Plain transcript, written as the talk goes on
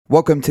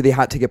Welcome to the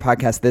Hot Ticket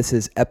Podcast. This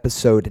is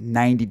episode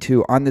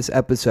 92. On this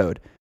episode,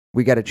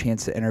 we got a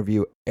chance to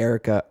interview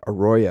Erica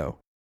Arroyo.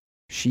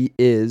 She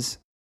is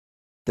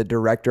the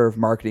director of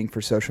marketing for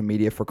social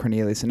media for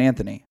Cornelius and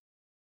Anthony.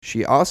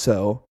 She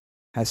also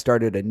has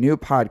started a new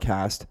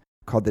podcast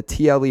called the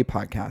TLE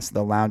Podcast,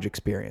 The Lounge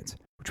Experience,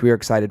 which we are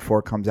excited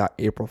for, comes out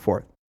April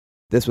 4th.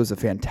 This was a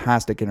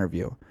fantastic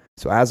interview.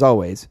 So as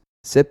always,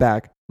 sit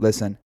back,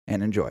 listen,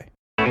 and enjoy.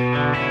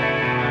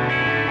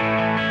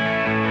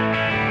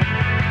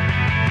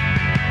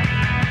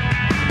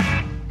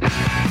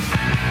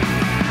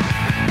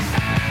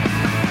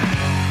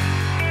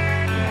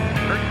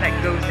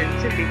 Goes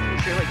into making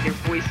sure like their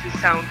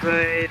voices sound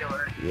good,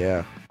 or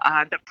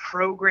the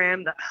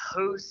program, the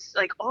hosts,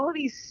 like all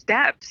these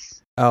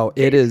steps. Oh,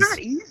 it's not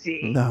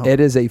easy. No.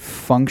 It is a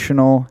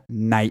functional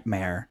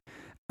nightmare.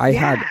 I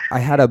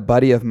had a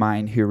buddy of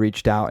mine who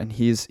reached out, and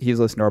he's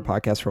listened to our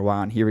podcast for a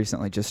while, and he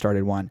recently just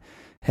started one.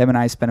 Him and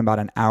I spent about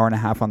an hour and a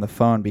half on the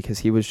phone because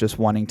he was just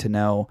wanting to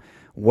know,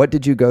 what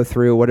did you go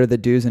through? What are the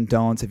do's and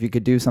don'ts? If you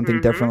could do something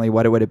differently,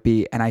 what would it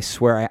be? And I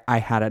swear I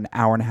had an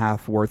hour and a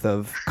half worth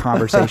of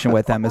conversation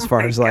with him as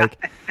far as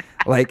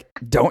like,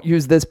 don't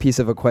use this piece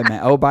of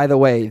equipment. Oh, by the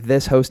way,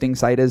 this hosting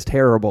site is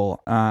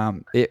terrible.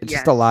 It's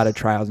just a lot of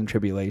trials and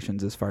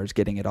tribulations as far as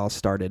getting it all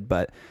started.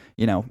 But,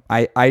 you know,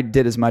 I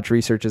did as much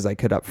research as I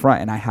could up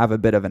front, and I have a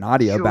bit of an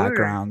audio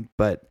background,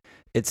 but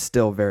it's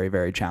still very,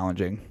 very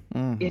challenging.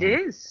 Mm-hmm. It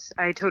is.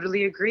 I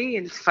totally agree.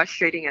 And it's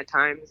frustrating at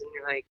times. And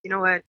you're like, you know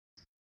what?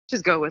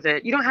 Just go with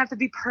it. You don't have to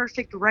be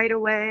perfect right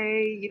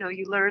away. You know,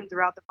 you learn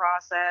throughout the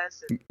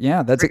process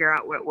and figure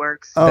out what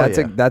works.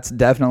 That's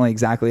definitely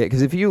exactly it.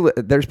 Because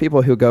there's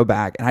people who go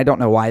back, and I don't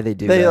know why they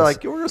do this. They're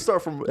like, we're going to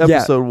start from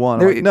episode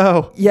one. Like,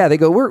 no. Yeah, they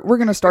go, we're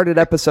going to start at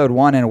episode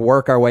 1 and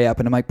work our way up.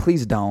 And I'm like,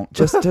 please don't.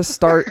 Just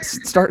start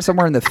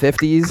somewhere in the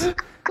 50s.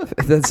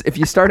 If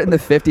you start in the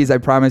 50s, I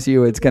promise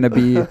you it's going to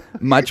be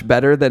much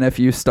better than if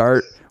you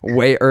start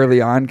way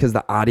early on, because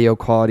the audio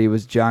quality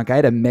was junk. I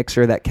had a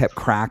mixer that kept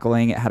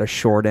crackling. It had a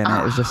short in it.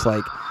 It was just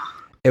like,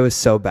 it was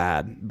so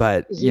bad.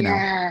 But, you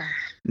know,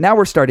 now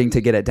we're starting to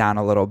get it down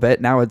a little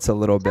bit. Now it's a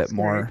little bit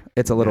more,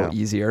 it's a little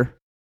easier.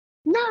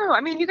 No,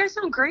 I mean, you guys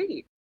sound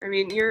great. I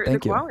mean, the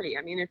quality,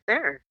 I mean, it's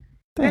there.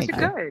 Thank you.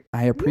 Good.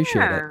 I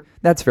appreciate it.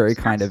 That's very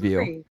kind of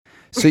you.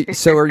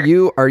 So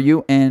are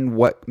you in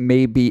what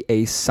may be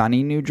a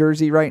sunny New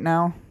Jersey right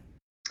now?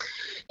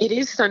 It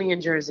is sunny in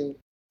Jersey.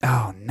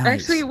 Oh, nice.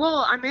 Actually,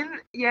 well, I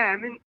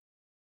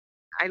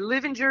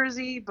live in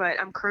Jersey, but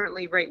I'm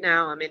currently right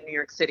now I'm in New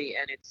York City,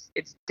 and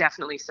it's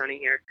definitely sunny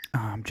here. Oh,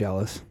 I'm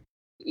jealous.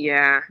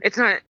 Yeah, it's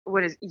not.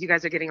 You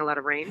guys are getting a lot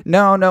of rain?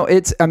 No,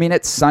 it's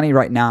sunny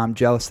right now. I'm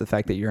jealous of the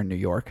fact that you're in New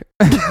York,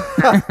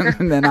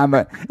 and I'm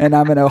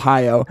in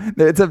Ohio.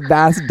 It's a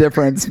vast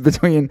difference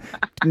between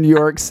New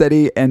York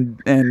City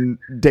and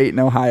Dayton,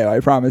 Ohio. I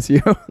promise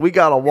you. We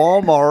got a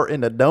Walmart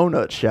and a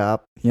donut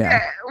shop.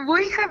 Yeah,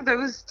 we have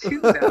those too,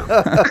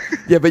 though.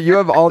 Yeah, but you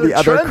have all the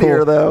other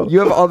trendier, though. You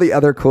have all the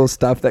other cool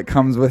stuff that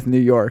comes with New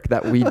York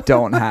that we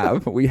don't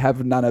have. We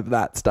have none of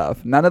that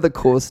stuff. None of the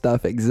cool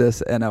stuff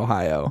exists in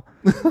Ohio.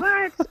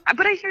 What?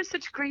 But I hear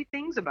such great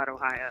things about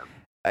Ohio.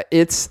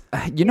 It's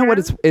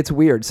it's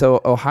weird. So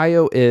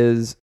Ohio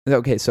is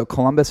okay. So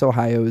Columbus,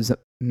 Ohio is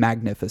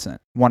magnificent.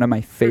 One of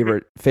my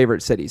favorite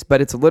cities.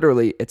 But it's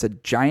a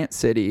giant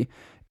city,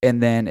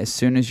 and then as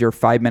soon as you're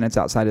 5 minutes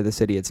outside of the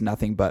city, it's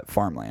nothing but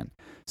farmland.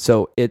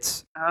 So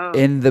it's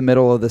in the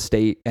middle of the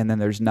state, and then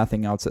there's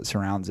nothing else that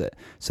surrounds it.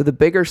 So the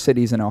bigger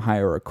cities in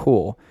Ohio are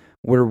cool.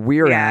 Where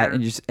we're at,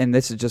 and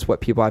this is just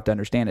what people have to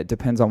understand, it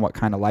depends on what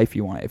kind of life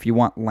you want. If you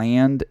want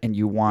land and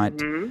you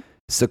want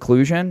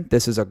seclusion,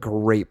 this is a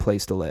great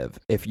place to live.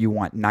 If you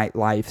want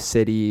nightlife,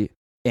 city,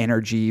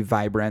 energy,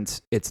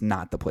 vibrance, it's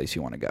not the place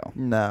you want to go.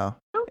 No.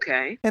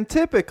 Okay. And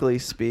typically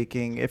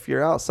speaking, if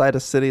you're outside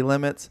of city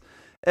limits,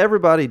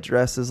 everybody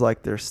dresses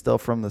like they're still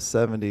from the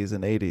 70s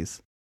and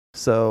 80s.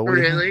 So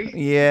really?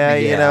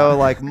 You know,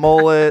 like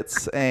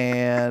mullets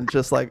and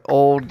just like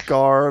old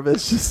garb.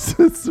 It's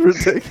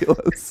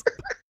ridiculous.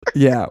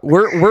 Yeah,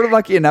 we're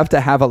lucky enough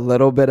to have a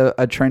little bit of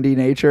a trendy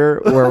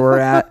nature where we're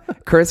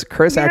at. Chris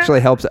actually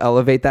helps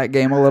elevate that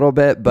game a little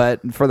bit, but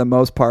for the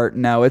most part,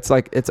 no, it's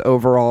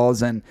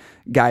overalls and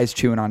guys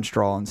chewing on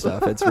straw and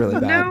stuff. It's really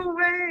bad.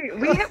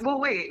 No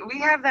way. We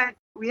have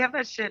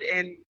that shit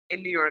in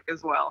New York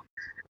as well.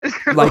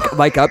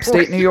 like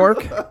upstate New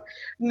York?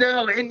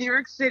 No, in New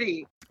York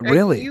City.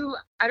 Really?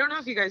 I don't know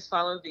if you guys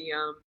follow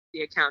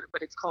the account,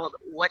 but it's called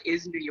What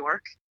is New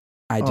York?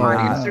 I do on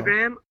not.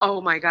 Instagram.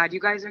 Oh my God, you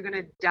guys are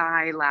gonna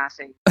die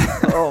laughing.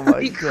 Oh my God.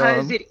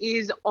 Because it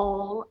is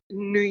all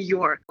New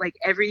York. Like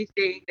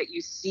everything that you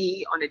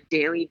see on a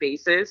daily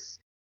basis,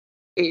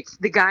 it's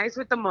the guys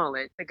with the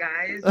mullet, the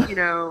guys, you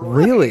know,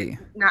 really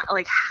not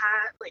like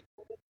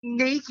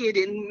naked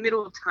in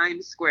middle of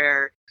Times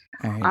Square.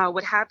 Right.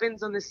 What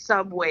happens on the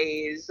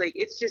subways, like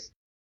it's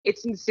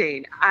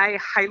insane. I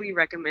highly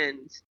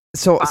recommend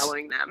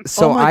following them.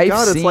 So oh my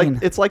God,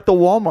 it's like the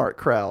Walmart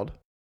crowd.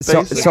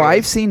 So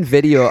I've seen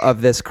video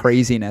of this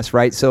craziness,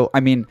 right? So I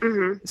mean,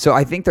 so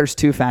I think there's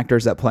two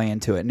factors that play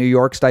into it: New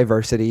York's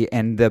diversity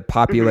and the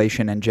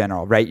population in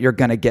general, right? You're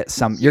gonna get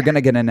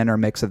an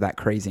intermix of that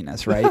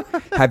craziness, right?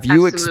 Have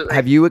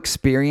you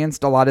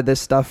experienced a lot of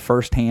this stuff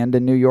firsthand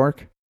in New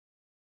York?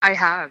 I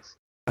have.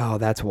 Oh,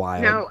 that's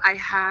wild. No, I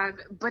have,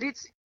 but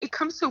it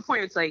comes to a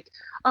point. It's like,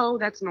 oh,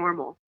 that's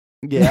normal.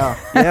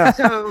 Yeah.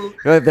 So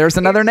there's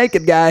another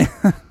naked guy.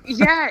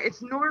 Yeah,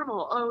 it's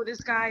normal. Oh,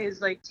 this guy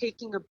is like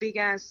taking a big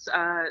ass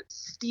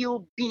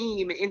steel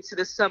beam into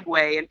the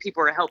subway, and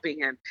people are helping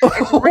him.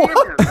 It's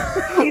random.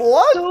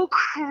 It's so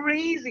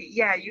crazy.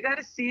 Yeah, you got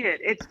to see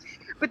it.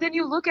 But then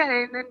you look at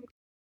it, and then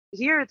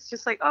here it's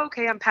just like,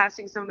 okay, I'm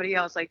passing somebody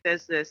else like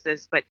this,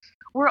 but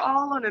we're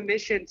all on a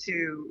mission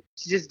to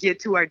just get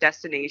to our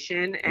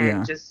destination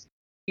and just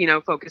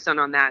focus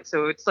on that.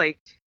 So it's like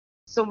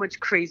so much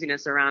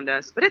craziness around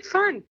us, but it's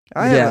fun.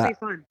 It's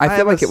fun. I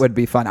feel like it would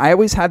be fun. I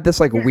always had this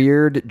like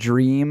weird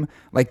dream,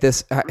 like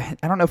this. I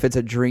don't know if it's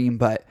a dream,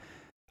 but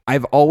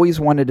I've always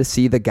wanted to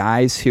see the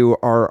guys who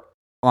are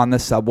on the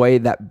subway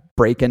that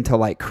break into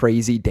like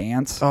crazy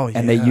dance.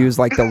 And they use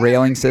like the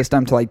railing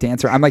system to like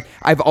dance. I'm like,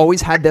 I've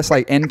always had this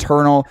like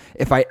internal,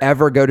 if I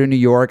ever go to New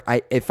York,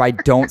 if I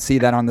don't see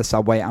that on the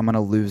subway, I'm going to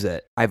lose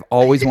it. I've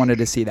always wanted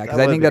to see that because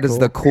I think that is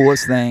the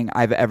coolest thing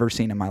I've ever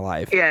seen in my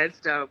life. Yeah, it's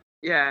dope.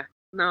 Yeah.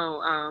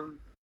 No,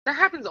 that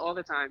happens all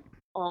the time.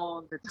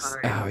 All the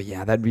time. Oh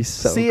yeah, that'd be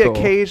so cool.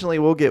 Occasionally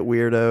we'll get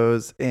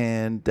weirdos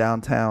in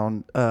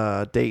downtown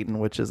Dayton,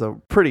 which is a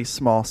pretty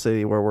small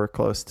city where we're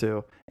close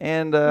to.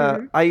 And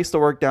I used to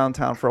work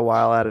downtown for a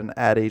while at an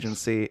ad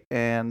agency.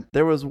 And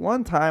there was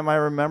one time I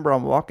remember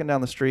I'm walking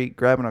down the street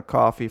grabbing a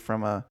coffee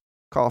from a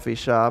coffee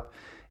shop,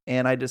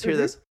 and I just hear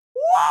this,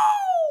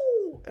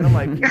 whoa! And I'm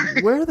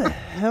like, where the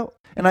hell?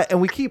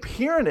 And we keep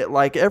hearing it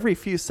like every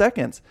few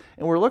seconds,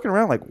 and we're looking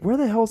around like, where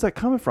the hell is that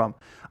coming from?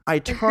 I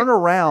turn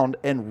around,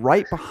 and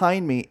right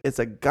behind me is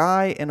a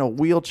guy in a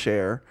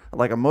wheelchair,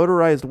 like a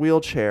motorized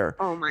wheelchair.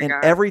 Oh my God.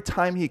 God. Every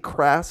time he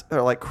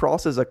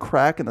crosses a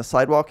crack in the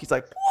sidewalk, he's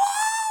like,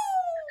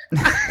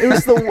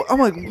 whoa! I'm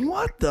like,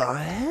 what the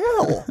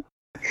hell?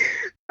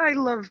 I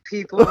love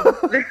people.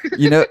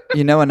 you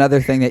know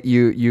another thing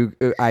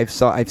that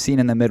I've seen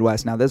in the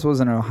Midwest. Now this was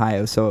in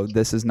Ohio, so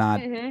this is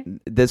not.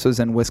 This was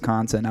in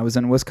Wisconsin. I was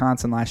in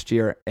Wisconsin last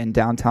year in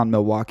downtown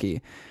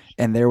Milwaukee,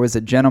 and there was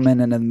a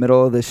gentleman in the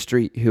middle of the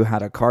street who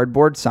had a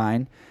cardboard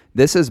sign.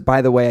 This is,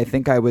 by the way, I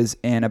think I was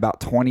in about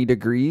 20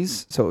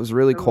 degrees, so it was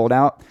really cold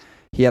out.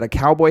 He had a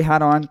cowboy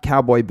hat on,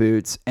 cowboy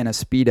boots, and a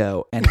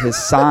Speedo. And his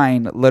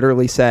sign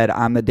literally said,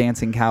 "I'm the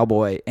dancing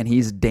cowboy." And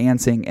he's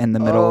dancing in the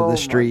middle of the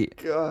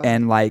street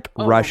in like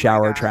rush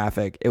hour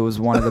traffic. It was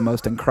one of the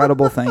most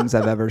incredible things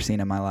I've ever seen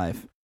in my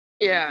life.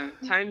 Yeah,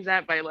 times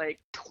that by like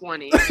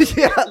 20.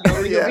 Yeah.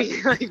 You'll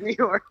be like New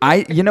York.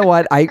 You know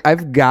what?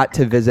 I've got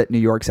to visit New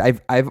York.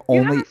 I've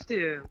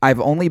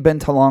only been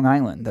to Long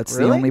Island. That's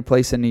the only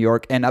place in New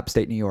York and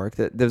upstate New York.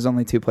 There's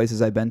only two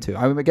places I've been to.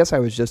 I guess I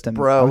was just in.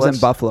 I was in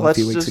Buffalo a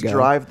few weeks ago. Let's just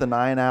drive the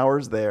 9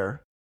 hours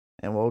there,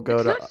 and we'll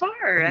go to. It's not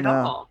far at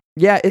all.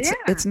 Yeah,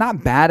 it's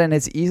not bad and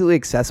it's easily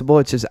accessible.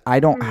 It's just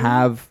I don't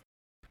have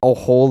a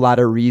whole lot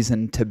of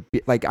reason to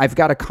be like. I've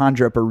got to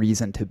conjure up a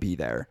reason to be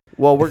there.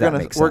 Well, we're gonna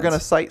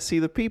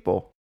sightsee the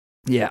people.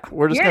 Yeah,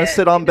 we're just gonna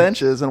sit on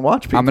benches and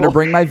watch people. I'm gonna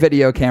bring my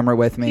video camera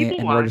with me,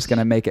 and we're just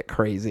gonna make it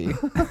crazy.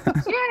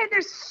 Yeah,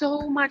 there's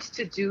so much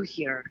to do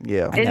here.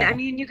 Yeah, and I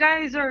mean, you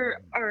guys are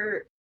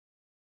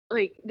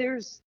like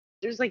there's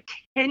like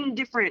 10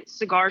 different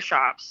cigar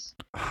shops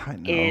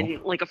in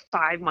like a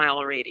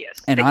 5-mile radius.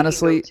 And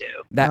honestly,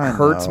 that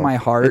hurts my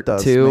heart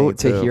too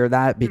to hear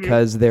that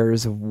because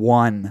there's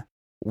one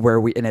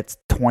and it's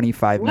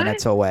 25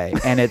 minutes away,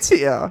 and it's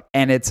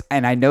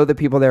and I know the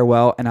people there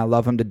well, and I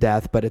love them to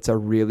death, but it's a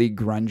really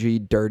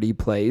grungy, dirty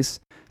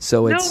place.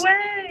 So it's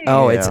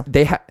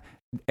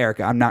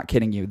Erica, I'm not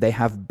kidding you. They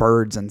have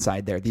birds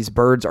inside there. These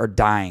birds are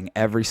dying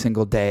every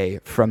single day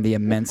from the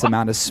immense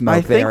amount of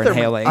smoke they are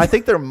inhaling. I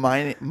think they're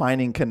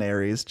mining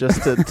canaries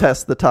just to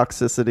test the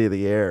toxicity of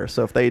the air.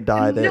 So if they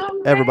die,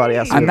 everybody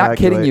has to I'm not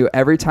kidding you.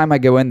 Every time I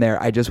go in there,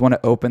 I just want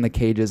to open the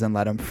cages and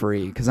let them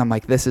free because I'm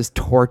like, this is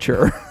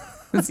torture.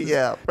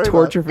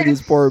 Torture for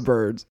these poor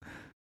birds.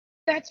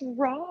 That's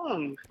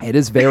wrong. It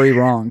is very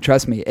wrong.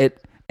 Trust me.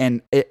 It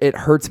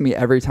hurts me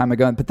every time I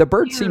go in. But the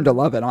birds seem to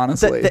love it,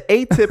 honestly. The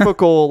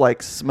atypical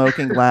like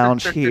smoking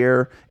lounge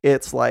here,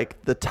 it's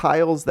like the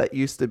tiles that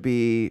used to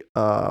be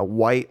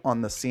white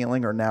on the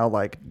ceiling are now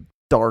like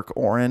dark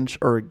orange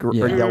or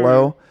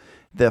yellow.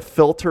 The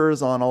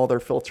filters on all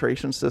their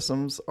filtration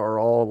systems are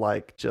all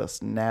like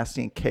just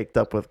nasty and caked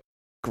up with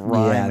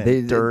grime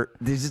and dirt.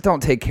 They just don't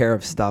take care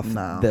of stuff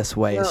this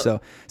way. Well,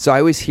 so I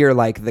always hear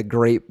like the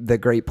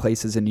great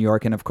places in New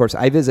York, and of course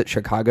I visit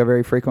Chicago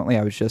very frequently.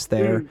 I was just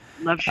there.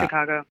 Love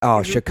Chicago.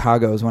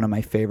 Chicago is one of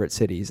my favorite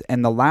cities,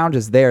 and the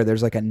lounges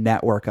there's like a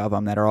network of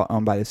them that are all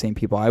owned by the same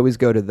people. I always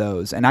go to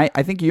those, and I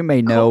think you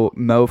may know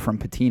Mo from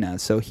Patina.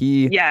 So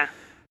he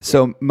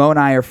So Mo and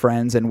I are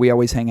friends, and we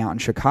always hang out in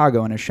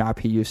Chicago in a shop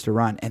he used to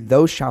run. And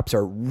those shops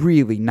are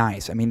really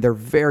nice. I mean, they're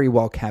very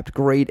well kept,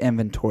 great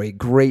inventory,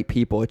 great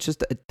people. It's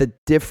just the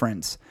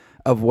difference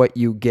of what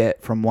you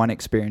get from one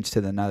experience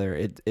to the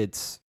other.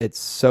 It's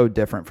so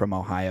different from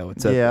Ohio.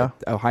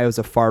 Ohio's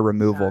a far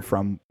removal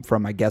from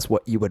I guess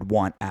what you would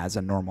want as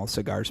a normal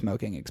cigar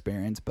smoking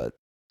experience. But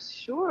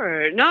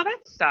sure, no, that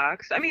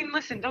sucks. I mean,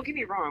 listen, don't get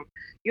me wrong.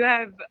 You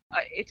have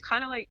it's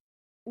kind of like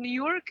New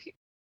York.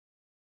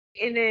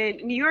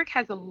 New York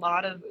has a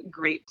lot of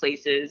great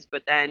places,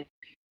 but then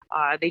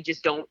they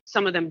just don't.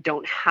 Some of them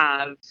don't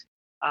have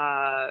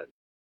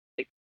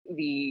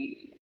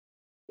the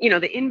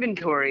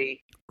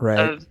inventory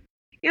of.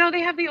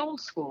 They have the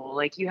old school.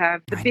 Like you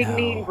have the big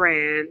name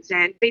brands,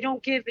 and they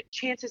don't give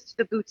chances to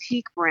the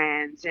boutique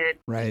brands, and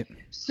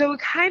so it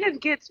kind of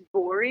gets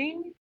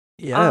boring.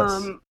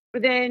 Yes.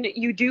 But then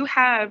you do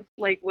have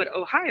like what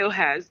Ohio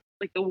has,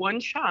 like the one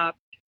shop.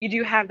 You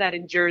do have that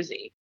in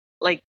Jersey.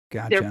 Like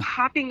they're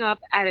popping up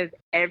out of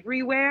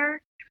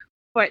everywhere,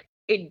 but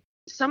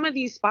some of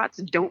these spots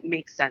don't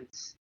make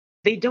sense.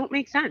 They don't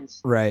make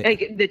sense. Right.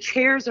 Like the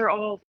chairs are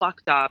all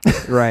fucked up.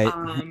 Right.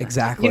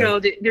 Exactly.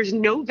 There's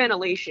no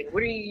ventilation.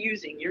 What are you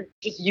using? You're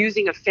just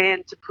using a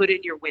fan to put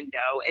in your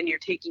window, and you're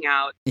taking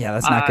out. Yeah,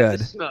 that's not good.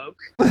 The smoke.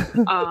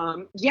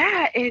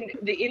 And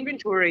the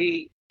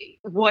inventory.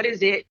 What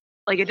is it?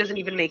 Like it doesn't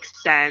even make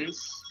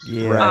sense.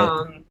 Yeah.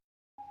 Right.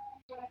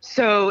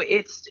 So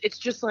it's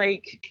just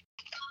like.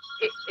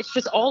 It's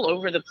just all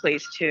over the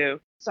place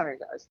too. Sorry,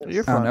 guys.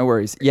 You're fine. Oh, no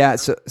worries. Yeah.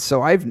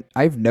 So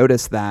I've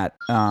noticed that.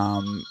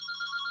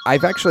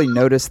 I've actually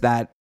noticed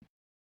that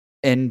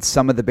in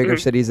some of the bigger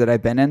cities that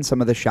I've been in,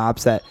 some of the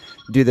shops that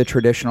do the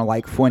traditional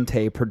like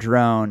Fuente,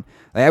 Padron.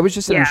 Like, I was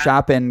just in a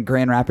shop in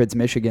Grand Rapids,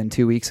 Michigan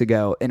 2 weeks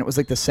ago, and it was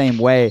like the same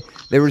way.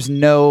 There was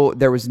no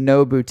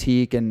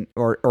boutique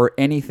or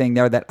anything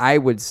there that I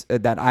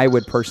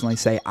would personally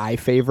say I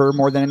favor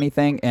more than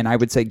anything. And I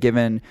would say,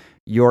 given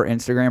your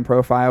Instagram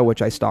profile,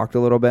 which I stalked a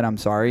little bit, I'm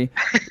sorry,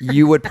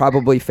 you would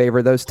probably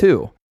favor those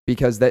too.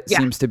 Because that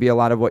seems to be a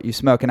lot of what you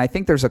smoke. And I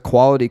think there's a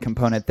quality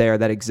component there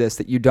that exists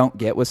that you don't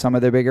get with some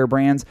of the bigger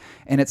brands.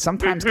 And it's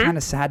sometimes kind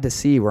of sad to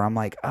see where I'm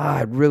like,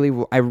 I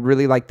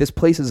really like this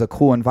place is a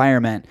cool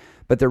environment,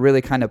 but they're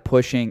really kind of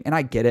pushing. And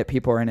I get it.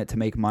 People are in it to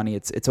make money.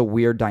 It's a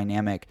weird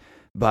dynamic.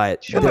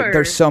 But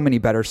there's so many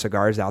better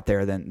cigars out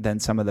there than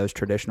some of those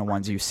traditional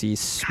ones you see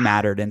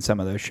smattered in some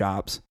of those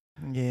shops.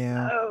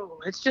 Yeah. Oh,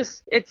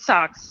 it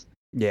sucks.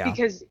 Yeah.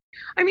 Because,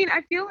 I mean,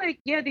 I feel like,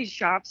 these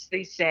shops,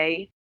 they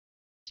say,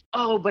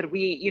 oh, but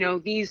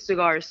these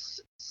cigars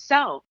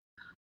sell.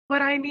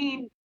 But I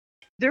mean,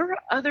 there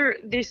are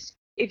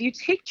if you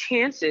take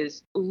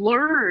chances,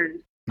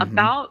 learn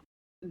about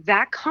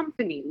that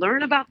company,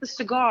 learn about the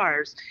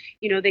cigars,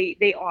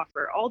 they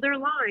offer all their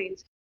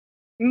lines.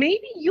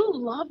 Maybe you'll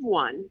love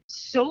one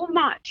so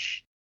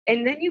much.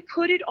 And then you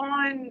put it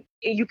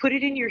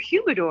in your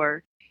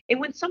humidor. And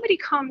when somebody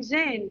comes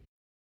in,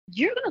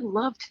 you're going to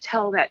love to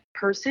tell that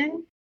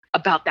person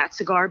about that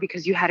cigar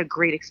because you had a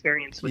great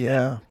experience with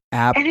it.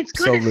 Absolutely. And it's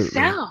going to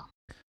sell.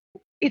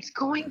 It's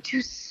going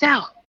to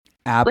sell.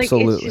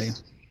 Absolutely. Like it's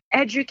just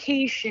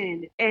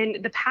education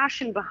and the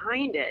passion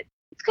behind it.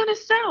 It's going to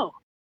sell.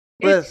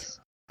 Liz,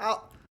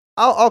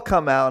 I'll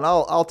come out and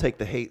I'll take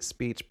the hate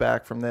speech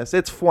back from this.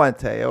 It's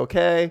Fuente,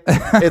 okay?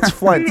 It's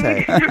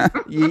Fuente.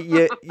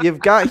 You've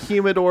got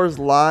humidors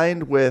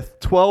lined with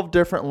 12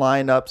 different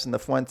lineups in the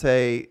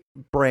Fuente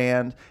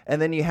brand,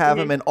 and then you have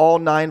them in all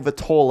 9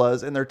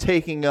 Vitolas, and they're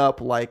taking up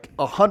like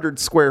 100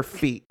 square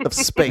feet of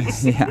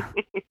space. Yeah.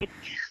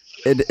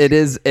 It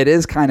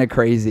is kind of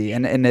crazy,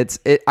 and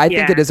I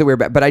think it is a weird,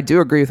 but I do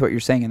agree with what you're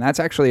saying, and that's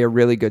actually a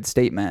really good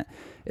statement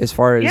as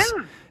far as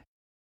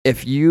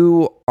if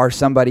you are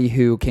somebody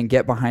who can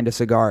get behind a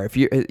cigar, if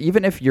you're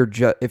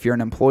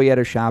an employee at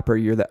a shop or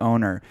you're the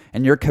owner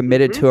and you're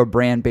committed to a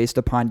brand based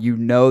upon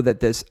that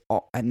this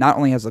not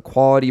only has the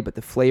quality but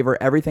the flavor,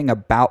 everything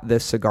about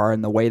this cigar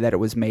and the way that it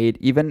was made,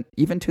 even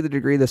to the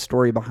degree of the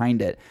story behind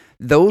it,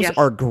 those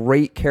are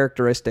great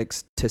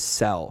characteristics to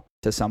sell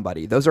to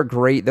somebody. Those are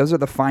great. Those are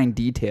the fine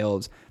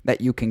details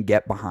that you can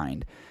get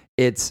behind.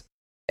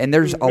 And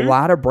there's a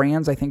lot of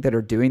brands I think that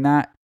are doing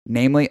that.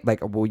 Namely,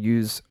 like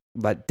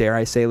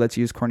let's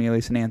use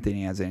Cornelius and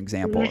Anthony as an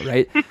example,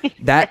 right?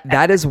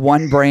 That is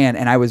one brand,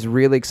 and I was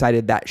really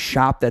excited. That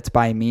shop that's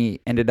by me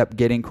ended up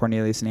getting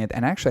Cornelius and Anthony,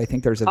 and actually I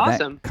think there's an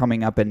event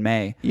coming up in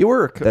May. You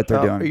were that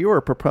they're doing. You were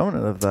a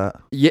proponent of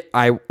that. Yeah,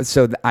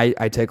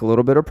 I take a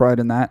little bit of pride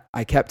in that.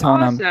 I kept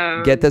telling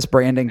them, get this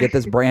brand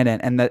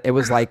in, and it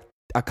was like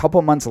a couple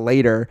months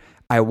later,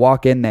 I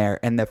walk in there,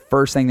 and the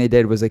first thing they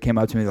did was they came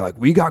up to me, they're like,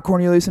 "We got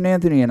Cornelius and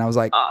Anthony," and I was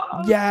like,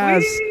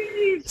 "Yes." Sweet.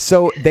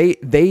 So they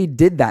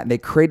did that. They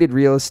created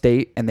real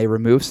estate, and they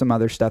removed some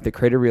other stuff. They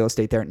created real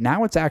estate there.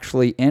 Now it's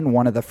actually in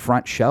one of the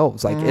front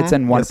shelves. Like it's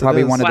in one of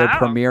their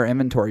premier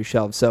inventory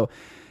shelves. So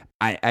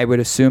I would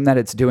assume that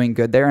it's doing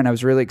good there, and I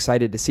was really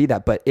excited to see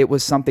that. But it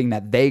was something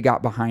that they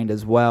got behind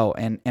as well.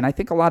 And I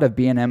think a lot of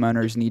B&M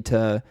owners need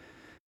to.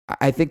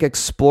 I think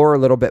explore a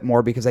little bit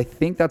more, because I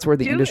think that's where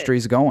the industry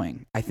is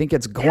going. I think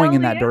it's going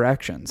in that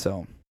direction.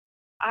 So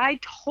I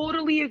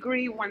totally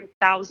agree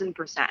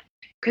 1000%.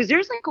 Because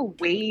there's like a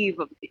wave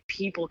of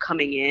people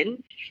coming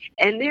in,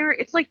 and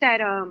it's like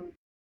that.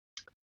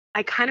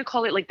 I kind of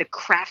call it like the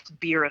craft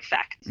beer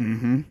effect.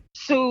 Mm-hmm.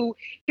 So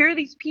here are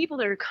these people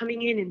that are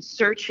coming in and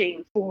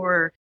searching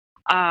for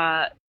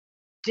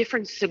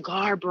different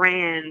cigar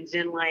brands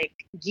and like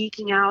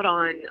geeking out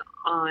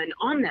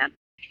on them.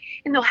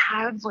 And they'll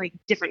have like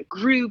different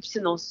groups,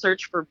 and they'll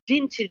search for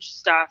vintage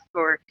stuff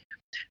or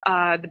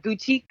the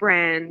boutique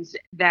brands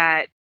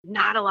that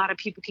not a lot of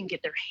people can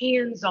get their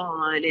hands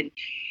on, and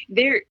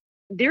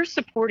they're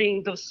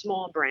supporting those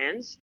small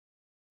brands.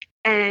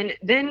 And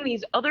then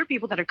these other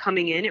people that are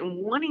coming in and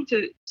wanting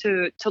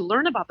to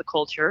learn about the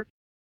culture,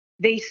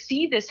 they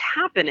see this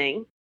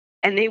happening,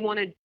 and they want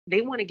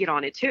to get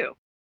on it too.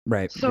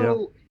 Right.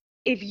 So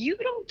if you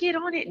don't get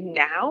on it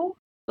now,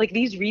 like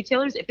these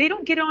retailers, if they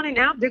don't get on it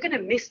now, they're going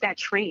to miss that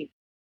train.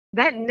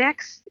 That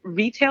next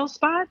retail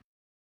spot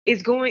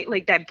is going,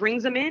 like, that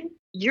brings them in.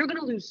 You're going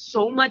to lose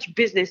so much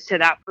business to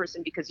that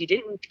person because you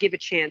didn't give a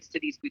chance to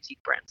these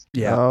boutique brands.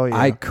 Yeah. Oh, yeah.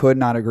 I could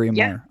not agree more.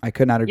 Yeah. I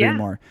could not agree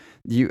more.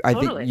 I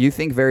think you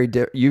think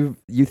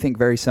you think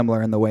very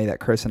similar in the way that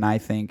Chris and I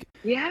think.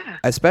 Yeah.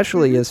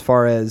 Especially as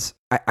far as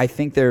I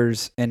think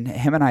there's, and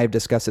him and I have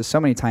discussed this so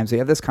many times. We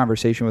have this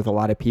conversation with a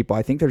lot of people.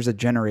 I think there's a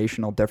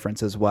generational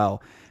difference as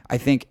well. I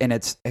think, and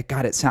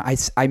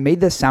I made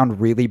this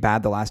sound really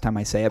bad the last time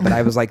I say it, but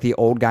I was like, the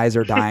old guys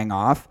are dying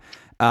off.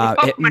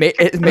 It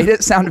made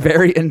it sound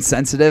very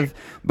insensitive,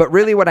 but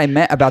really what I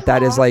meant about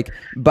that is like,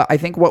 but I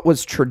think what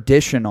was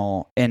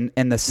traditional in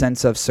the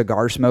sense of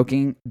cigar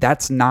smoking,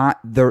 that's not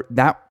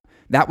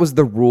that was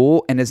the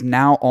rule and is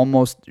now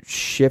almost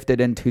shifted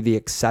into the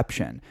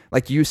exception.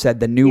 Like you said,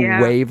 the new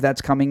wave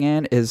that's coming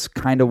in is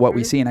kind of what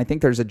we see. And I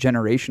think there's a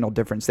generational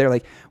difference there.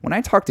 Like when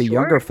I talk to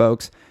younger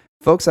folks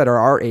that are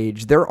our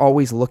age, they're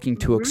always looking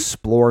to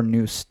explore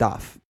new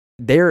stuff.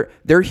 Their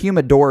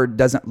humidor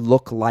doesn't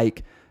look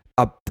like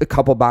a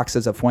couple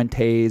boxes of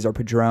Fuentes or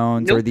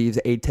Padrones or these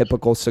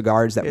atypical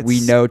cigars that we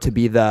know to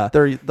be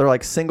they're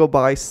like single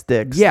buy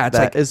sticks. Yeah, it's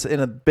like is in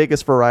the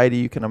biggest variety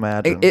you can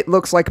imagine. It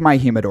looks like my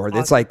humidor. Awesome.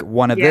 It's like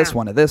one of this,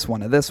 one of this,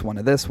 one of this, one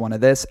of this, one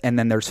of this, and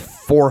then there's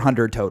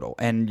 400 total.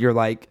 And you're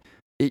like,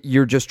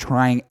 you're just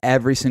trying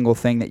every single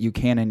thing that you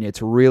can, and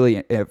it's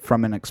really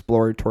from an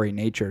exploratory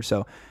nature.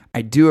 So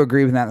I do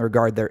agree with that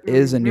regard. There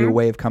is a new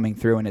wave coming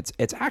through, and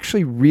it's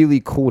actually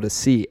really cool to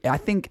see. I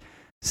think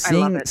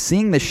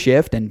seeing the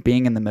shift and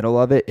being in the middle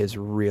of it is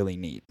really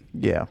neat.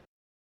 Yeah,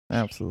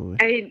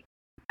 absolutely.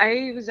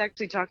 I was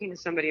actually talking to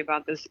somebody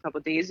about this a couple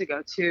of days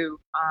ago too,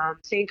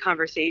 same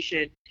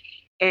conversation.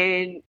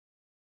 And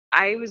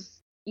I was,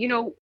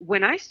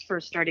 when I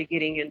first started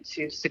getting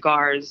into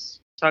cigars,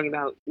 talking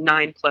about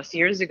 9+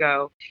 years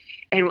ago,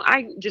 and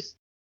I just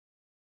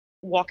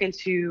walk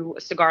into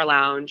a cigar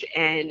lounge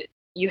and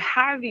you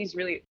have these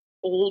really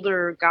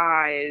older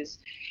guys,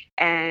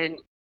 and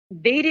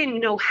they didn't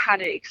know how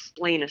to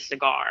explain a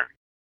cigar.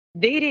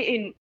 They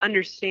didn't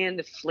understand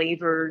the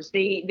flavors.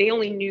 They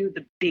only knew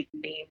the big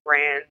name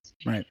brands.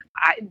 Right.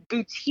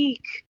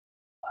 Boutique.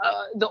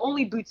 The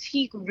only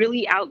boutique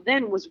really out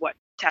then was what?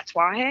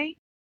 Tatuaje?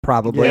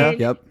 Probably.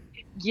 Yep.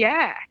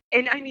 Yeah.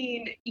 And I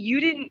mean,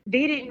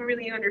 they didn't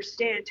really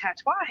understand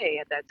Tatuaje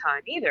at that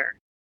time either.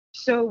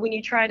 So when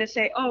you try to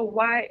say, oh,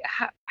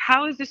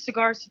 how is this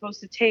cigar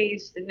supposed to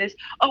taste? And this,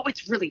 oh,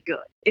 it's really good.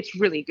 It's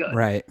really good.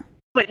 Right.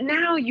 But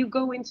now you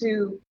go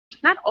into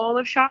not all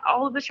of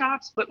the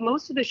shops, but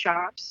most of the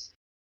shops,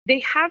 they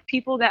have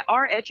people that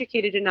are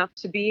educated enough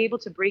to be able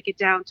to break it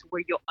down to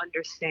where you'll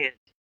understand.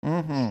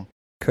 Mm-hmm.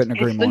 Couldn't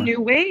agree more. It's the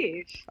new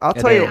wave. I'll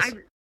tell you,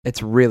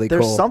 it's really cool.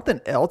 There's something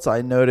else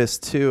I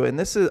noticed too, and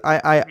this is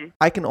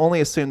I can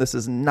only assume this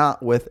is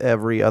not with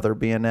every other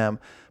B&M.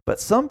 But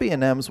some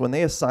B&Ms, when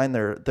they assign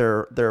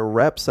their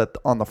reps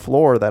on the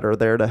floor that are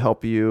there to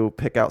help you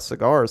pick out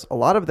cigars, a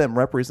lot of them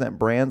represent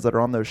brands that are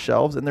on those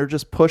shelves, and they're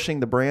just pushing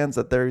the brands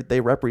that they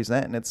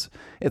represent. And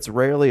it's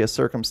rarely a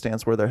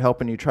circumstance where they're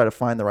helping you try to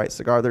find the right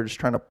cigar. They're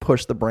just trying to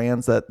push the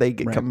brands that they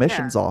get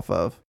commissions off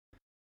of.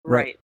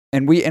 Right.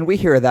 And we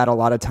hear that a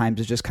lot of times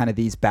is just kind of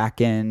these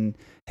back end,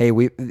 hey,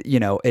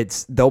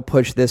 they'll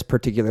push this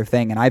particular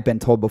thing. And I've been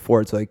told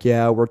before, it's like,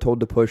 yeah, we're told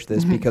to push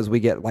this because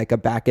we get like a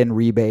back end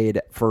rebate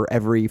for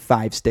every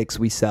 5 sticks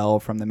we sell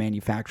from the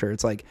manufacturer.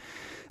 It's like,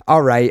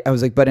 all right. I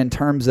was like, but in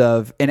terms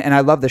of, and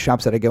I love the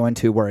shops that I go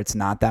into where it's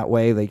not that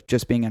way, like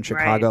just being in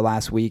Chicago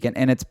last week.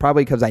 And it's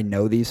probably because I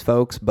know these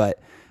folks, but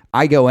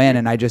I go in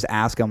and I just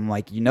ask them,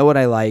 like, you know what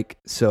I like,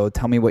 so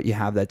tell me what you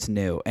have that's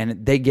new.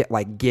 And they get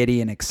like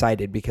giddy and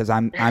excited because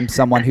I'm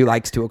someone who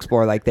likes to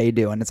explore like they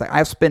do. And it's like,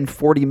 I've spent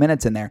 40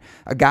 minutes in there.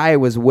 A guy I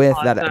was with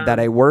that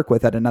I work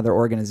with at another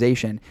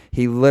organization,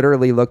 he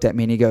literally looked at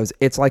me and he goes,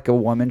 it's like a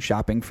woman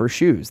shopping for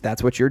shoes.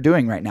 That's what you're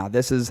doing right now.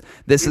 This is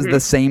the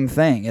same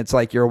thing. It's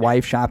like your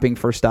wife shopping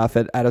for stuff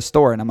at a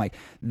store. And I'm like,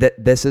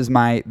 this is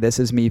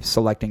me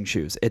selecting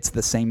shoes. It's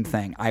the same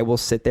thing. I will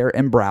sit there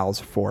and browse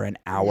for an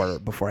hour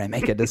before I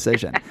make a decision.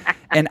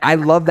 And I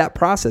love that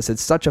process.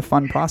 It's such a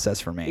fun process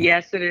for me.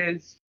 Yes, it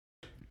is.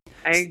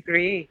 I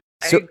agree.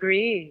 I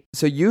agree.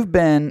 So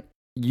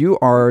you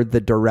are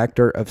the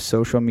director of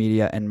social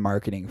media and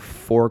marketing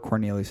for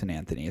Cornelius and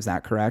Anthony. Is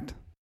that correct?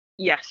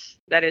 Yes,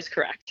 that is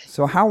correct.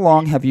 So how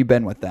long have you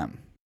been with them?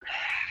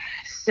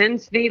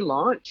 Since they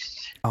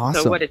launched.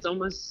 Awesome. So what? It's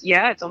almost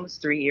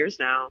 3 years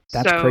now.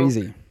 That's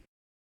crazy.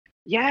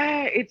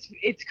 Yeah,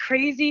 it's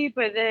crazy,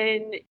 but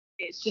then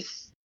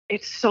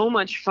it's so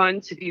much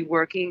fun to be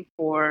working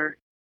for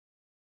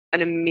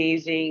an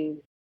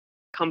amazing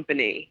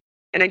company.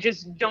 And I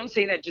just don't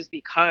say that just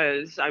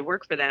because I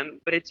work for them,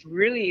 but it's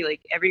really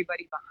like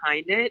everybody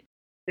behind it.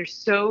 They're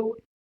so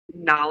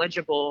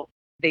knowledgeable.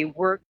 They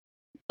work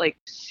like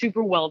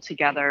super well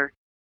together,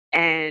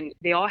 and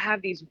they all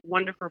have these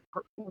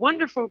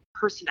wonderful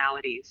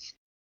personalities.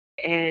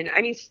 And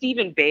I mean,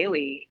 Stephen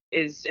Bailey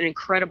is an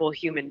incredible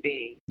human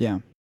being. Yeah.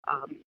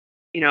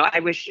 I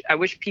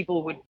wish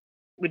people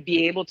would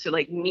be able to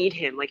like meet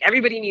him. Like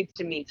everybody needs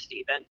to meet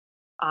Stephen.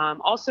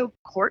 Also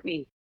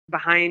Courtney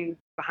behind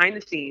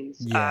the scenes.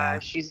 Yeah.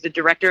 She's the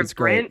director of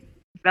brand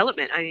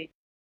development.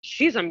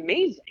 She's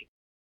amazing.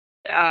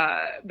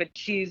 But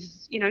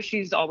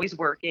she's always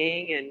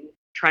working and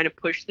trying to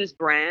push this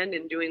brand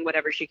and doing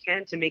whatever she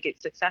can to make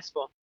it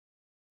successful.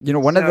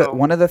 One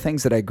of the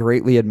things that I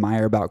greatly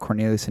admire about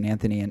Cornelius and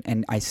Anthony,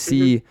 and I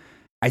see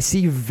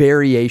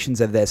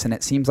variations of this, and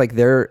it seems like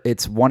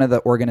it's one of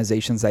the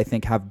organizations I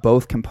think have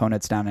both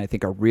components down, and I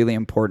think are really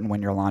important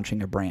when you're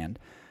launching a brand.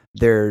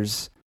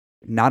 There's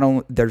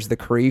the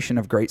creation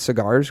of great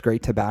cigars,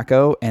 great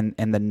tobacco, and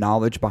the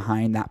knowledge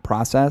behind that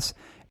process,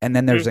 and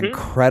then there's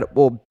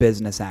incredible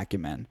business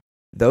acumen.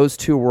 Those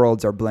two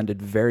worlds are blended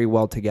very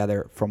well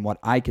together from what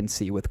I can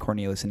see with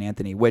Cornelius and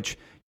Anthony, which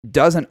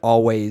doesn't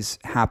always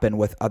happen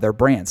with other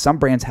brands. Some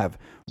brands have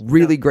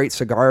really great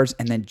cigars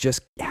and then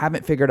just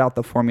haven't figured out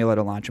the formula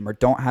to launch them or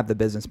don't have the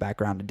business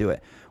background to do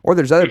it. Or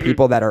there's other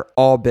people that are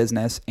all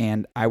business,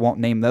 and I won't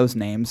name those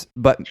names,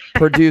 but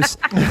produce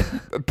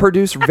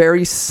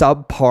very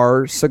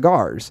subpar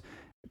cigars.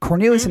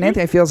 Cornelius and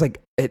Anthony feels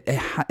like it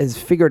has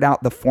figured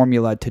out the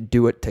formula to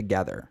do it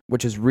together,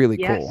 which is really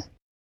cool.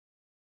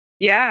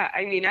 Yeah,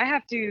 I mean, I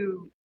have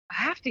to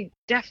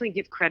definitely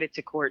give credit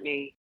to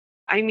Courtney.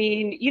 I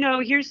mean,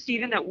 here's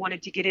Stephen that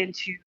wanted to get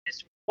into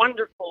this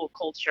wonderful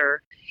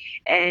culture,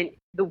 and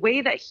the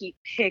way that he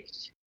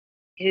picked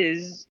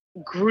his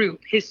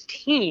group, his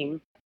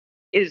team,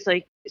 is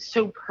like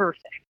so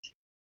perfect.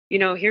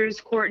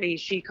 Here's Courtney.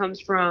 She comes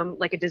from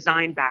like a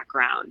design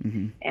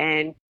background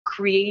and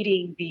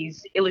creating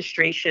these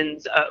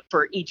illustrations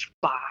for each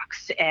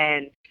box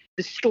and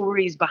the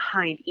stories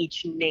behind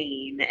each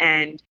name,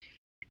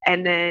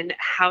 and then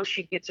how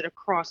she gets it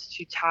across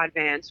to Todd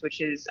Vance,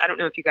 which is, I don't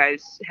know if you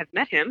guys have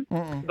met him,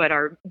 but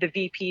the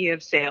VP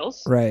of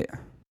sales. Right.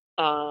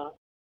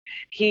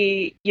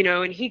 He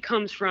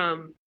comes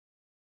from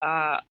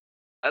a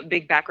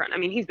big background. I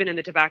mean, he's been in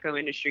the tobacco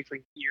industry for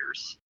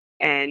years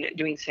and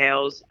doing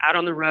sales out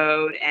on the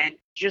road, and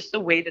just the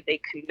way that they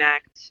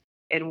connect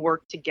and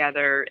work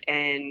together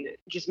and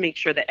just make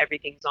sure that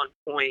everything's on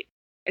point.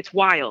 It's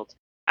wild.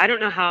 I don't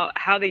know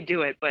how they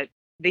do it, but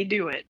they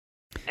do it.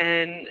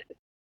 And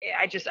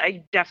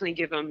I definitely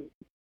give them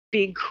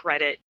big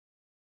credit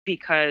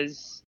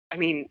because, I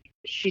mean,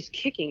 she's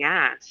kicking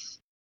ass.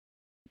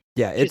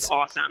 Yeah, it's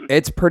awesome.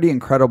 It's pretty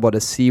incredible to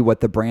see what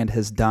the brand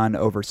has done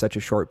over such a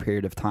short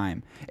period of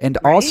time. And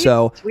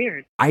also, it's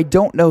weird. I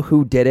don't know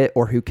who did it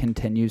or who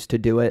continues to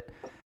do it,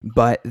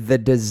 but the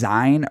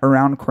design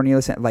around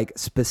Cornelius, like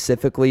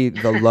specifically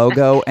the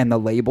logo and the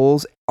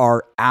labels,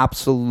 are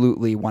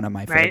absolutely one of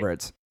my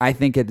favorites. I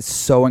think it's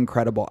so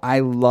incredible. I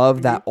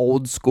love that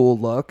old school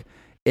look.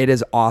 It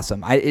is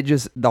awesome.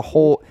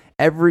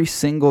 Every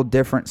single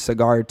different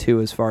cigar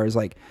too, as far as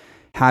like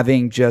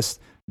having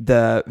just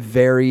the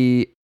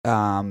very,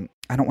 I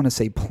don't want to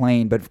say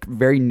plain, but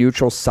very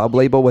neutral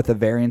sub-label with a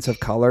variance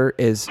of color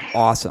is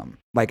awesome.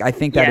 Like, I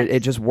think that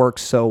it just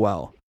works so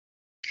well.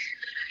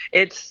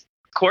 It's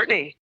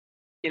Courtney.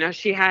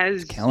 She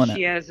has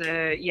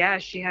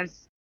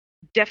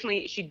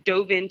definitely, she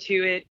dove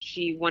into it.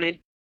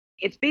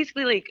 It's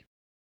basically like,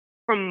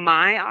 from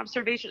my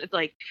observation, it's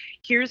like,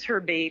 here's her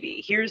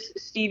baby. Here's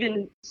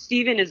Stephen.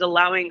 Stephen is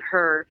allowing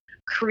her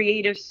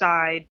creative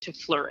side to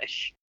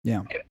flourish.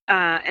 Yeah.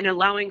 And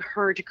allowing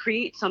her to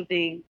create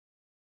something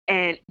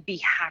and be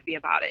happy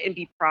about it and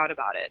be proud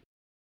about it.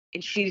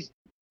 And she's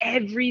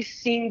every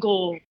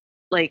single,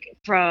 like,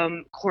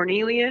 from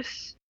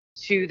Cornelius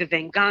to the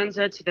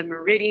Venganza to the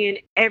Meridian,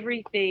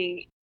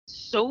 everything,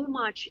 so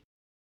much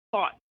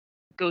thought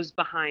goes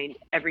behind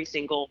every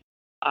single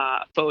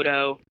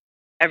photo,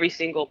 every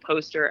single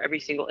poster, every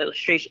single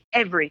illustration,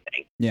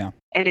 everything. Yeah.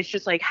 And it's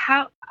just like,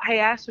 how I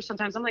ask her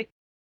sometimes, I'm like,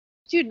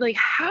 dude, like,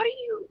 how are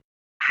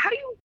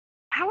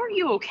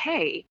you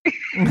okay?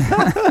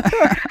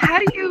 how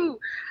do you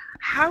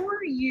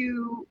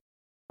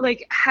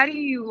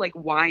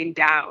wind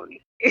down?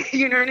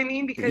 You know what I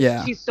mean?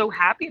 Because she's so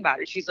happy about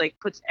it. She's like,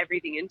 puts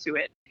everything into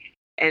it.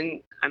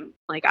 And I'm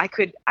like, I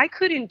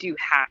couldn't do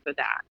half of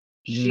that.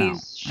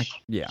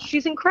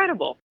 She's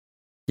incredible.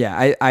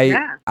 Yeah,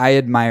 I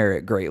admire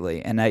it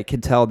greatly, and I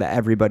can tell that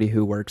everybody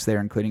who works there,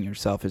 including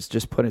yourself, is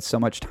just putting so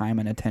much time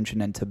and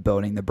attention into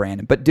building the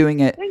brand, but doing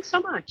it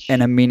so much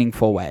in a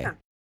meaningful way.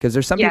 Because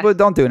there's some people that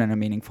don't do it in a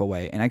meaningful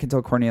way, and I can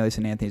tell Cornelius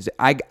and Anthony's.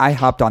 I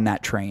hopped on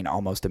that train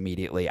almost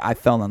immediately. I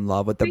fell in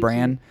love with the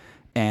brand,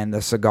 and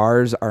the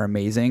cigars are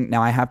amazing.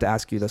 Now I have to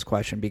ask you this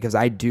question because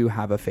I do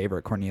have a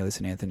favorite Cornelius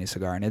and Anthony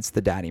cigar, and it's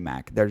the Daddy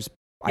Mac.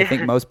 I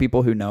think most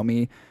people who know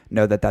me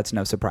know that that's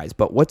no surprise.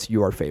 But what's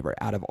your favorite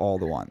out of all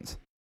the ones?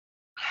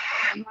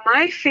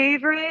 My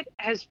favorite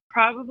has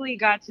probably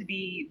got to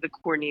be the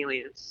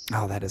Cornelius.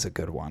 Oh, that is a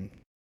good one.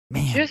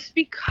 Man, just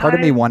because part of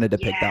me wanted to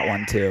pick that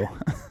one too.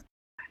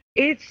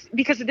 It's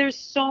because there's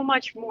so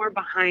much more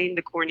behind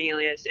the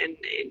Cornelius, and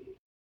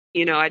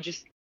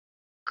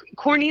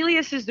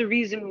Cornelius is the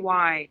reason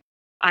why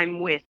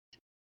I'm with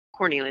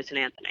Cornelius and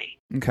Anthony.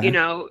 Okay.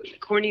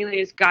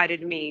 Cornelius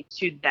guided me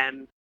to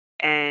them,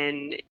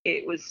 and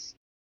it was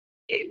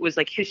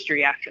like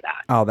history after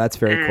that. Oh, that's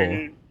very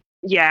cool.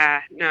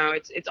 Yeah, no,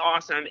 it's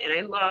awesome, and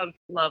I love.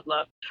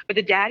 But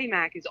the Daddy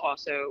Mac is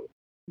also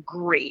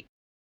great.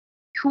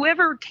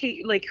 Whoever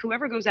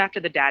goes after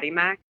the Daddy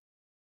Mac,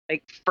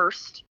 like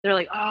first, they're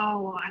like,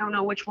 oh, I don't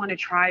know which one to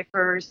try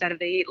first out of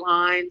the 8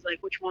 lines, like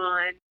which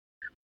one.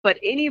 But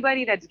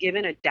anybody that's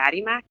given a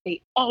Daddy Mac,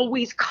 they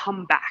always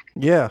come back.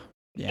 Yeah.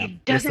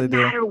 It doesn't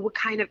matter what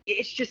kind of.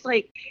 It's just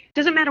like it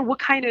doesn't matter what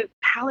kind of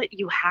palate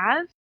you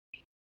have.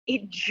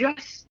 It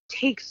just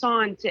takes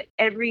on to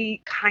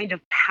every kind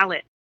of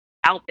palate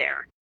out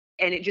there,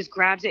 and it just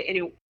grabs it,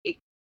 and it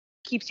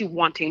keeps you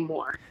wanting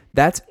more.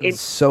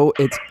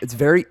 It's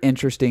very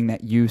interesting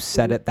that you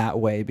said it that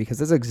way, because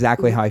that's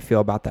exactly how I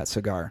feel about that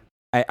cigar.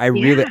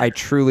 I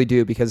truly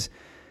do, because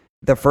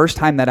the first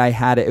time that I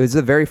had it was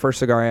the very first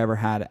cigar I ever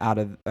had out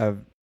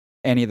of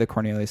any of the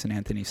Cornelius and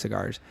Anthony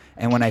cigars,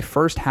 and when I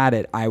first had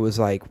it, I was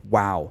like,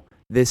 wow,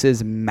 this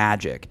is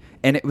magic.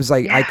 And it was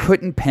like, I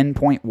couldn't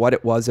pinpoint what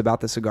it was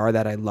about the cigar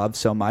that I loved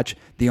so much.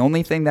 The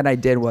only thing that I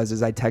did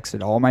was I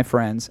texted all my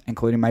friends,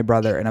 including my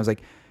brother, and I was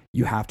like,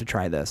 you have to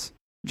try this.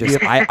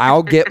 Just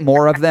I'll get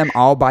more of them.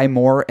 I'll buy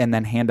more and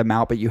then hand them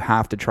out, but you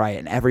have to try it.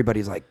 And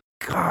everybody's like,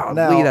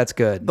 golly, that's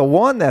good. The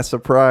one that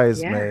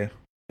surprised me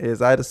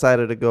is I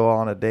decided to go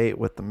on a date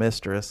with the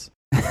mistress.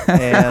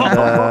 And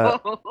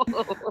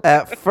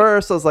at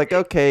first I was like,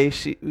 okay,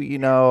 she,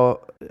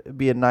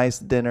 be a nice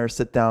dinner,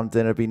 sit down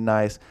dinner, be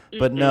nice.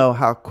 But no,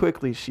 how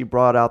quickly she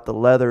brought out the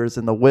leathers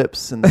and the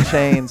whips and the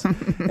chains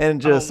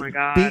and just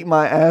beat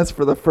my ass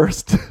for the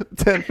first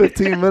 10,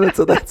 15 minutes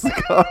of that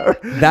cigar.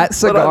 That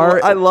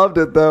cigar, I loved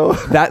it though.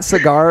 That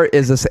cigar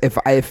is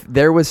if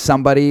there was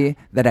somebody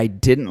that I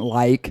didn't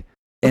like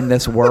in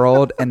this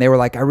world and they were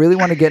like, I really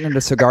want to get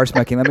into cigar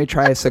smoking, let me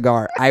try a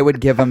cigar, I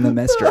would give them the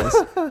mistress,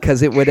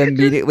 because it would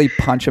immediately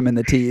punch them in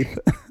the teeth.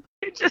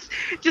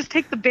 Just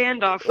take the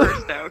band off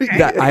first, though.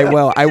 Okay? I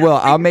will.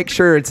 I'll make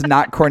sure it's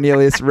not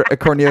Cornelius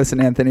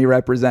and Anthony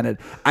represented.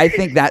 I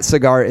think that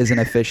cigar is an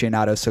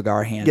aficionado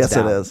cigar, hands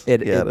down. Yes,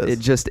 it is. It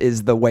just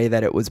is the way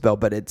that it was built,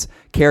 but it's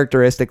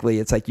characteristically,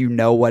 it's like,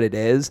 what it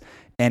is,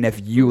 and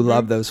if you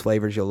love those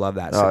flavors, you'll love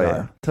that cigar. Oh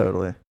yeah,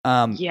 totally.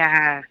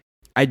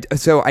 I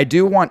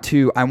want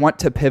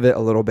to pivot a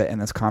little bit in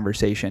this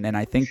conversation, and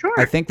I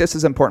think this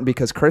is important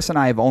because Chris and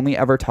I have only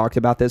ever talked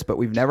about this, but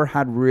we've never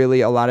had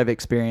really a lot of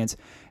experience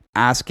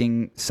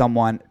asking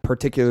someone,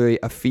 particularly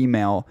a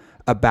female,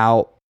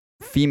 about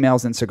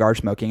females in cigar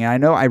smoking. And I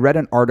know I read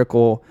an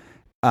article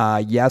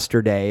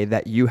yesterday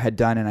that you had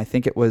done, and I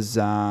think it was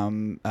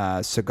a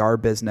Cigar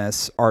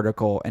Business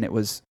article, and it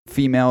was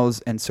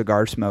females and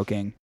cigar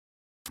smoking.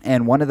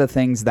 And one of the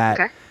things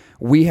that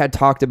we had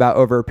talked about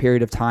over a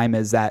period of time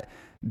is that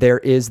there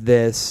is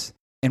this,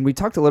 and we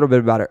talked a little bit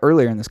about it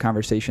earlier in this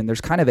conversation,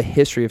 there's kind of a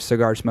history of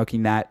cigar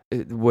smoking that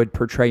would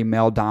portray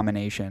male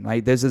domination.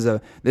 Like this is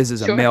a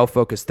male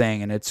focused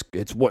thing, and it's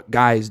what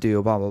guys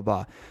do, blah, blah,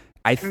 blah.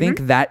 I think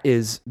that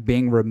is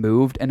being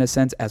removed in a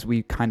sense as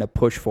we kind of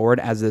push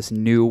forward, as this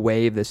new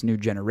wave, this new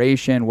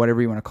generation,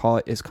 whatever you want to call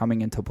it, is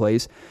coming into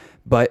place.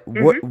 But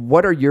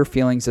what are your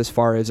feelings as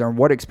far as, or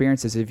what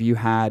experiences have you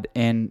had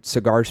in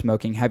cigar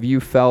smoking? Have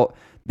you felt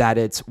that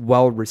it's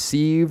well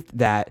received,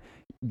 that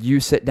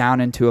you sit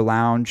down in a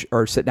lounge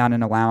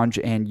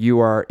and you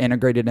are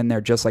integrated in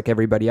there just like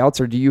everybody else?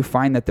 Or do you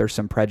find that there's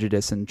some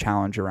prejudice and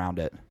challenge around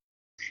it?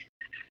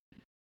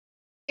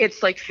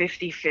 It's like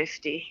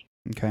 50-50.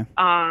 Okay.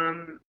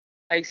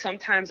 Like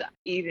sometimes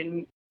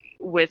even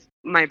with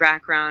my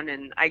background,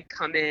 and I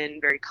come in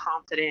very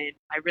confident,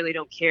 I really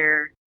don't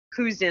care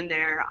who's in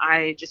there.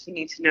 I just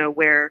need to know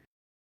where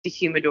the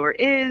humidor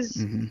is.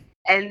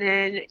 And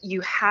then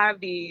you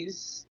have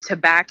these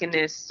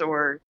tobacconists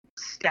or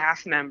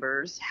staff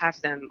members, half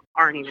of them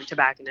aren't even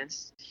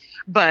tobacconists,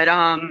 but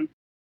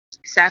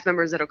staff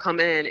members that'll come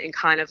in and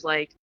kind of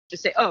like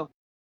just say, oh,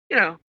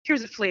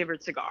 here's a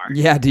flavored cigar.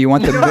 Yeah, do you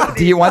want the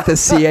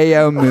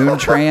CAO Moon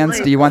Trans?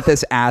 Do you want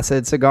this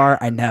acid cigar?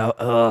 I know.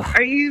 Ugh.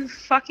 Are you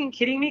fucking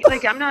kidding me?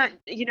 Like, I'm not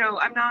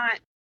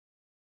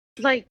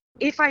like,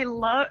 if I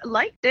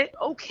liked it,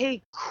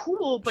 okay,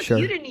 cool, but Sure.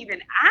 you didn't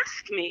even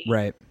ask me.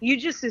 Right. You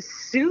just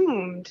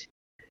assumed,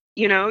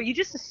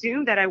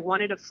 that I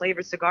wanted a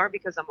flavored cigar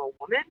because I'm a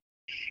woman.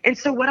 And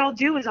so what I'll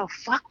do is I'll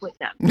fuck with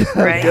them,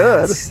 right?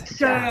 Good.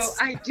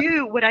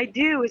 So what I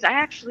do is I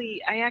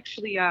actually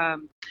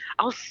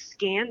I'll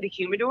scan the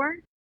humidor,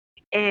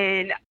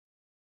 and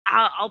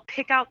I'll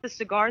pick out the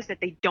cigars that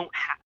they don't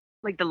have,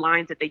 like the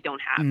lines that they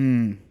don't have.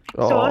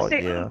 So I'll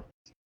say,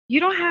 you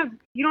don't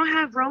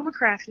have Roma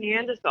Craft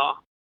Neanderthal.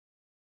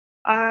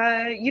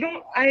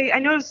 I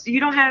noticed you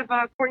don't have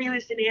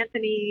Cornelius and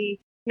Anthony,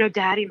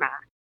 Daddy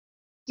Mac.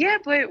 Yeah,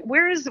 but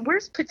where's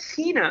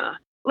Patina?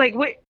 Like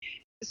what?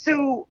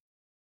 So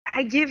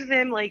I give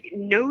them like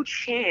no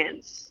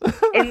chance,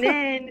 and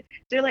then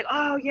they're like,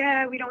 oh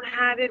yeah, we don't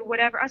have it,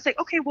 whatever. I was like,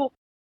 okay, well,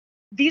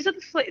 these are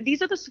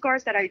the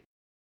cigars that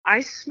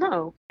I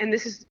smoke, and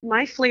this is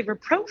my flavor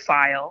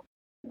profile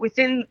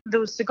within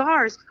those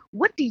cigars.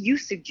 What do you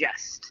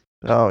suggest?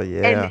 Oh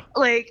yeah. And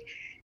like,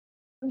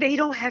 they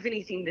don't have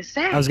anything to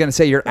say. I was going to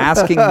say, you're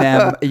asking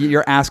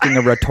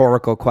a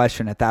rhetorical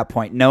question at that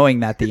point,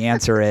 knowing that the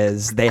answer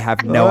is they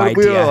have no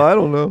idea. I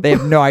don't know. They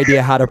have no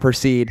idea how to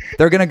proceed.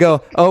 They're going to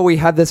go, oh, we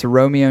have this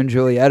Romeo and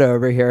Juliet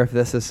over here. If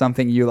this is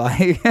something you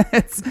like,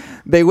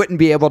 they wouldn't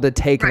be able to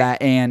take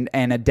that and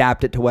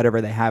adapt it to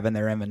whatever they have in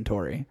their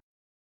inventory.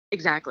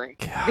 Exactly.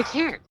 God. They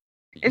can't.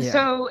 And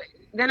so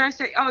then I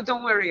say, oh,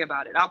 don't worry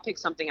about it. I'll pick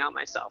something out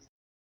myself.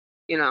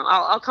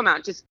 I'll come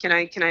out. Just can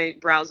I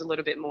browse a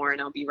little bit more, and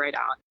I'll be right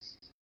out.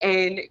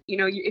 And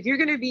if you're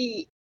gonna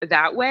be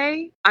that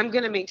way, I'm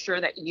gonna make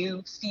sure that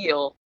you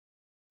feel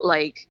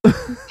like,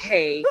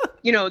 hey,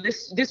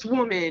 this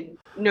woman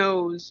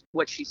knows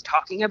what she's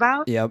talking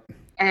about. Yep.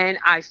 And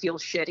I feel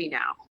shitty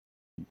now,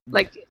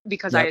 like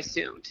because I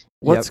assumed.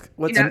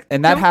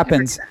 And that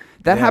happens.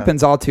 That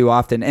happens all too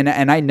often.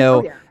 And I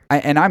know,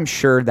 and I'm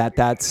sure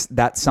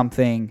that's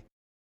something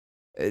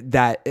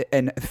that,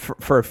 and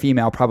for a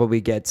female,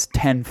 probably gets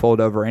tenfold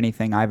over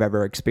anything I've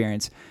ever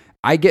experienced.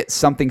 I get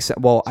something.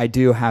 Well, I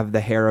do have the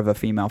hair of a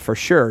female for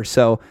sure,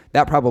 so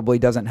that probably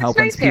doesn't help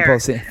when people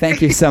see.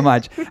 Thank you so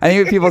much. I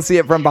think if people see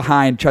it from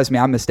behind, trust me,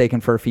 I'm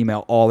mistaken for a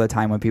female all the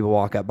time when people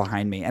walk up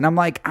behind me, and I'm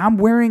like, I'm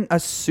wearing a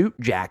suit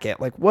jacket.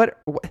 Like what?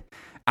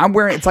 I'm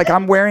wearing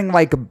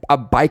like a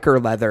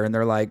biker leather, and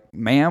they're like,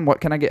 ma'am,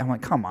 what can I get? I'm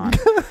like, come on.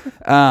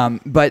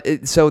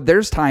 So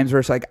there's times where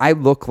it's like, I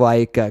look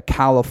like a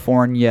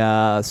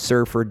California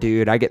surfer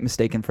dude. I get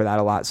mistaken for that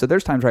a lot. So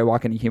there's times where I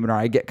walk into humidor,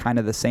 I get kind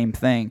of the same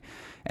thing.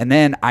 And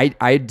then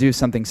I do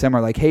something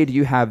similar, like, hey, do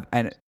you have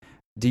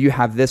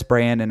this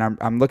brand? And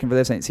I'm looking for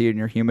this. I didn't see it in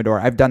your humidor.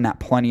 I've done that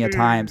plenty of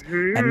times.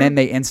 And then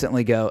they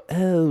instantly go,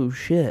 oh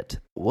shit,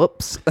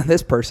 whoops.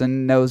 This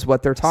person knows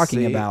what they're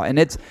talking about.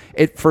 And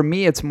for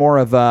me, it's more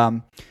of,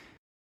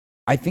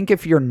 I think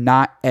if you're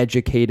not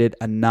educated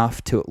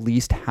enough to at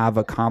least have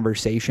a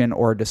conversation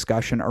or a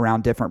discussion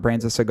around different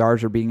brands of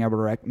cigars or being able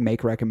to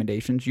make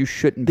recommendations, you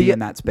shouldn't be in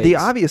that space. The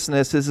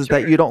obviousness is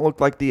that you don't look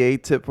like the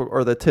atypical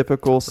or the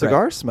typical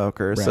cigar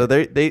smoker. Right. So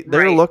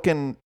they're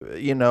looking,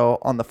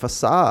 on the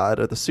facade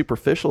or the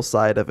superficial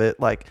side of it,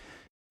 like,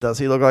 does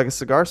he look like a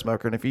cigar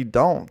smoker? And if you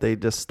don't, they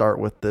just start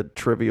with the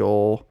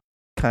trivial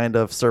kind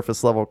of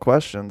surface level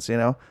questions.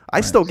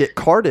 I still get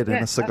carded in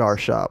a cigar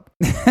shop.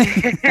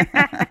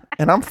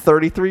 And I'm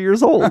 33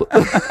 years old.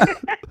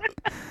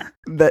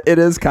 That it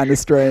is kind of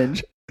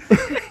strange.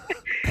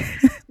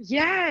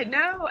 Yeah,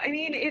 no, I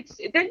mean, it's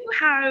then you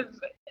have,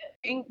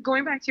 and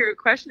going back to your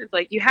question, it's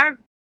like you have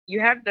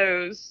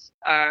those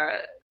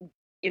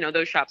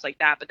those shops like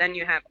that, but then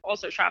you have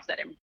also shops that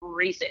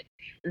embrace it.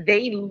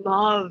 They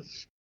love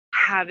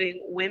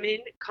having women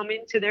come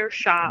into their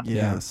shop.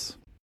 Yes.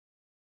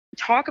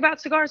 Talk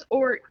about cigars,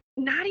 or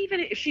not even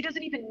if she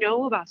doesn't even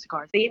know about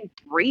cigars, they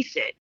embrace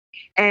it.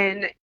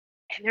 And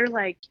they're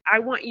like, I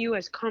want you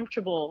as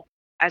comfortable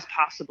as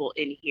possible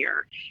in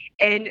here.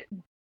 And,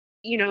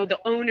 the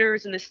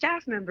owners and the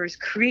staff members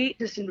create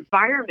this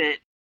environment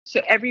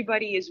so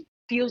everybody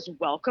feels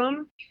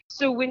welcome.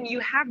 So when you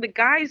have the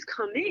guys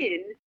come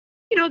in,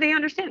 they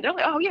understand. They're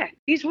like, oh yeah,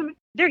 these women,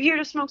 they're here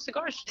to smoke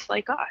cigars just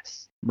like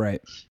us.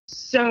 Right.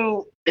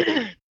 So,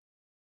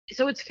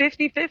 so it's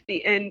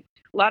 50-50. And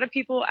a lot of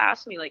people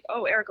ask me like,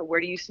 oh, Erica,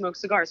 where do you smoke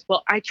cigars?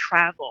 Well, I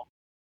travel.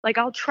 Like,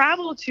 I'll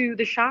travel to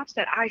the shops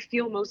that I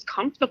feel most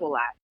comfortable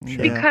at.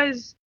 Sure.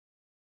 Because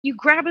you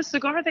grab a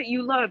cigar that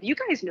you love. You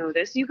guys know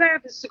this. You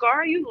grab a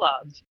cigar you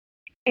love,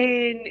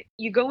 and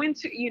you go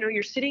into,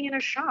 you're sitting in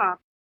a shop.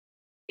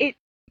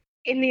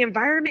 And the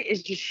environment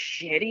is just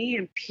shitty,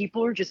 and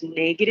people are just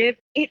negative.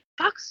 It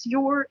fucks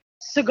your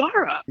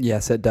cigar up.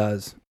 Yes, it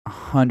does.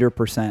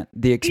 100%.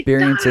 The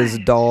experience is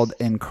dulled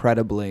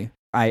incredibly.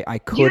 I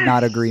could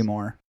not agree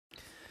more.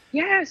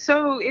 Yeah,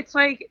 so it's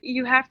like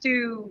you have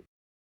to,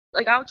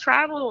 like, I'll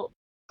travel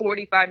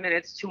 45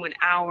 minutes to an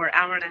hour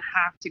and a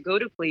half to go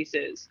to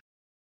places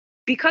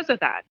because of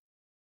that.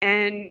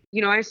 And,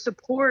 I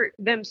support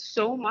them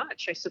so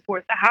much. I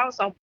support the house.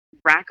 I'll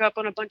rack up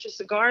on a bunch of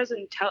cigars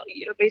and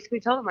basically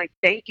tell them, like,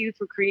 thank you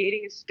for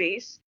creating a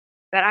space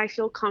that I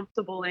feel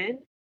comfortable in.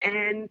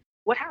 And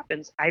what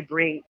happens? I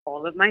bring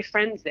all of my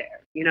friends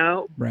there,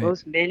 right.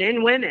 both men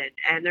and women,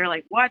 and they're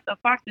like, what the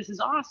fuck? This is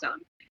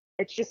awesome.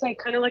 It's just like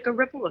kind of like a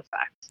ripple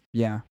effect.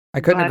 Yeah, I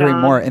couldn't agree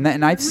more. And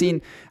I've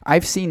seen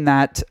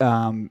that.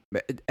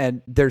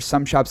 And there's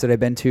some shops that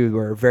I've been to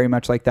where very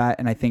much like that.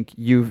 And I think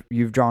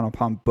you've drawn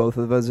upon both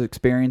of those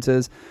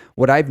experiences.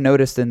 What I've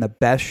noticed in the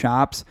best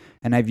shops,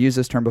 and I've used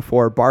this term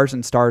before, bars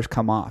and stars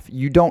come off.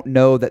 You don't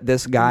know that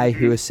this guy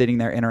who is sitting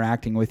there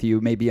interacting with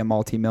you may be a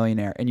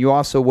multimillionaire, and you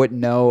also wouldn't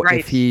know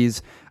if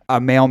he's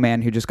a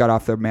mailman who just got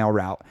off their mail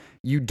route.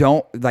 You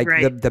don't like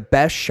the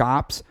best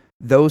shops.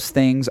 Those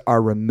things are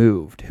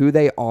removed. Who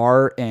they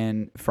are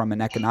and from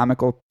an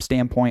economical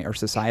standpoint or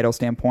societal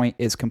standpoint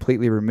is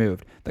completely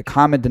removed. The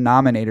common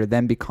denominator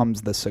then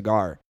becomes the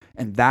cigar.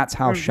 And that's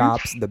how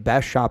the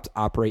best shops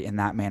operate in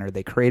that manner.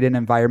 They create an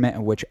environment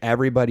in which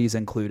everybody's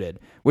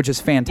included, which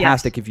is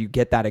fantastic. If you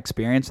get that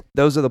experience.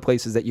 Those are the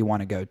places that you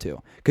want to go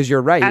to. Because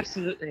you're right.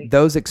 Absolutely.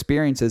 Those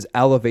experiences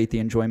elevate the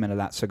enjoyment of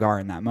that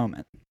cigar in that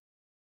moment.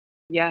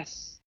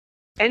 Yes.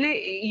 And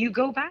you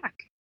go back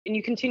and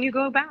you continue to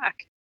go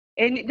back.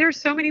 And there's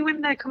so many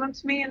women that come up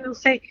to me and they'll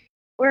say,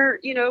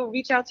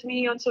 reach out to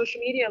me on social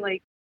media.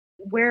 Like,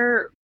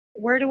 where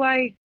do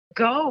I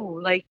go?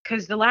 Like,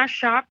 cause the last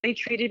shop, they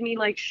treated me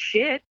like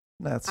shit.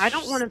 I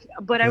don't want to,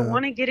 but I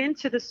want to get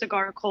into the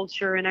cigar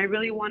culture and I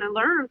really want to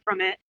learn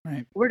from it.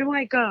 Right. Where do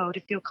I go to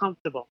feel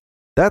comfortable?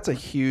 That's a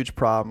huge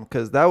problem.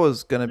 Cause that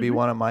was going to be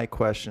one of my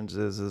questions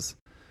is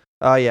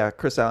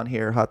Chris Allen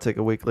here, Hot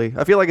Ticket Weekly.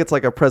 I feel like it's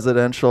like a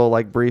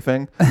presidential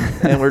briefing,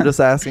 and we're just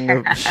asking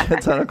a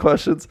shit ton of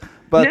questions.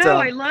 But no,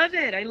 I love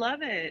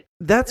it.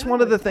 That's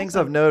one of the things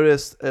I've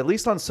noticed, at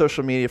least on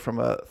social media, from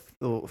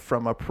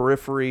a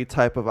periphery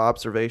type of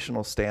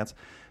observational stance.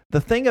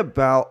 The thing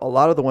about a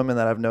lot of the women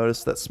that I've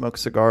noticed that smoke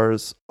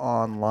cigars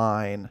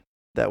online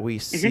that we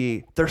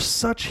see, they're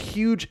such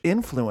huge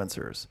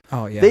influencers.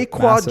 Oh yeah, they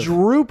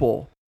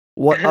quadruple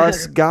what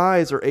us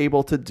guys are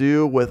able to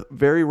do with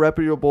very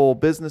reputable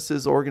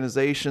businesses,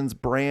 organizations,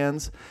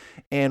 brands,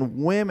 and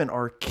women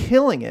are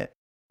killing it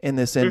in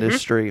this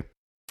industry.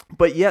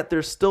 But yet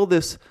there's still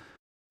this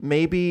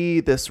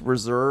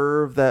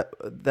reserve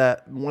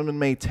that women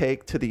may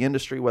take to the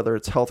industry, whether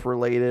it's health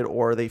related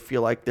or they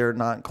feel like they're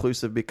not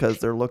inclusive because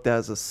they're looked at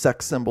as a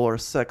sex symbol or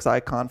sex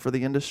icon for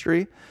the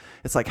industry.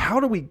 It's like, how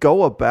do we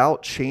go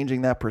about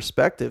changing that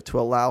perspective to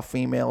allow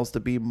females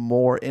to be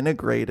more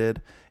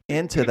integrated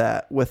into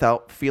that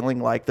without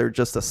feeling like they're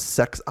just a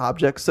sex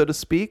object, so to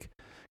speak?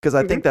 Because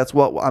I think that's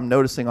what I'm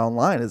noticing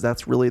online is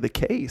that's really the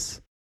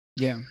case.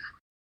 Yeah.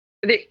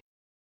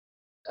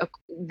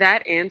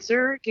 That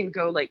answer can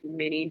go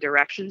many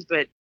directions,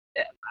 but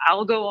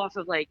I'll go off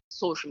of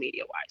social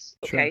media wise.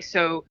 Okay. Sure.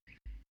 So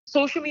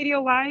social media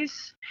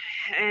wise,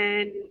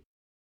 and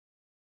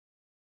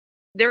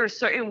there are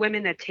certain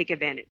women that take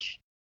advantage.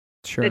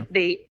 Sure. That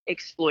they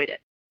exploit it.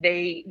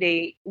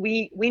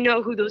 We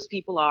know who those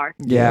people are.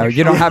 Yeah,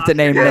 you don't have to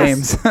name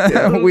names.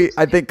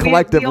 I think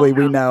collectively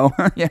we know.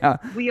 Yeah.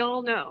 We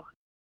all know.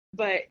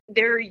 But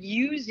they're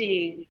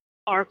using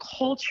our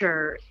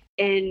culture,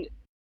 and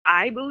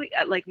I believe,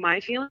 my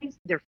feelings,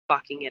 they're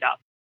fucking it up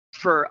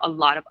for a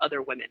lot of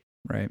other women.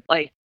 Right.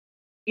 I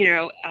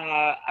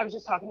was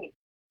just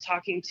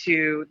talking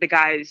to the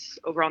guys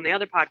over on the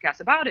other podcast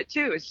about it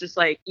too. It's just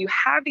you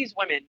have these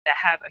women that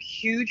have a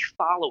huge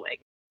following,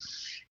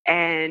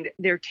 and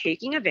they're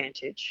taking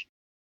advantage.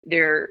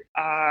 They're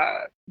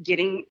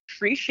getting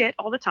free shit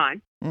all the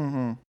time.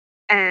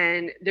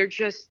 And they're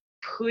just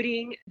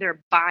putting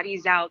their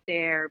bodies out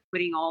there,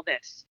 putting all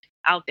this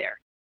out there.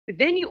 But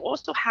then you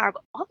also have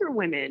other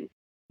women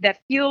that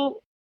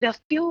feel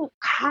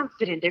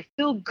confident, they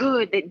feel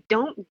good, they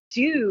don't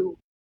do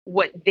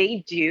what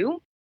they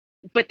do,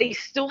 but they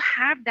still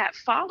have that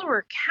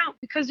follower count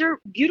because they're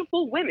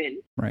beautiful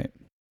women. Right.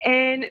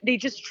 And they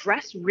just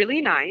dress really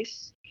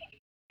nice.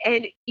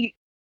 And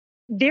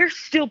they're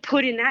still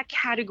put in that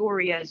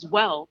category as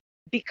well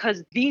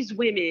because these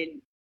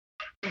women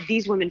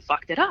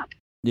fucked it up.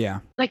 Yeah.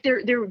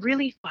 They're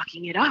really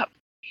fucking it up.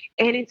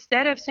 And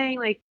instead of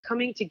saying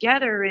coming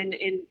together and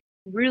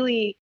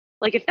really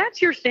if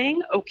that's your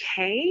thing,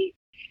 okay.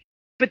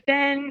 But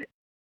then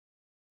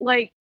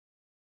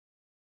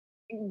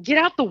get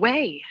out the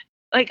way.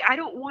 I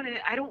don't want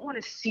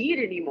to see it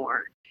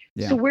anymore.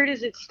 Yeah. So where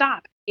does it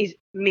stop? Is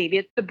maybe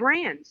it's the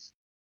brands,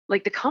 the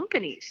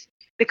companies.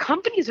 The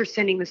companies are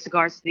sending the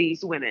cigars to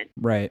these women.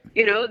 Right.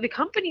 The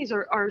companies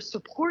are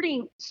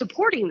supporting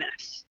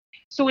this.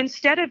 So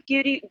instead of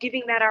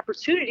giving that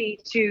opportunity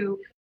to,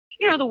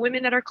 the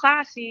women that are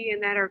classy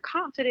and that are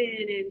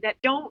confident and that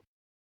don't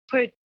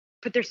put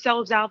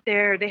themselves out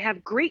there, they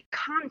have great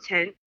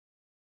content,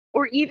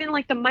 or even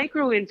the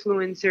micro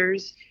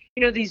influencers,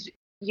 these,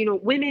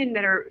 women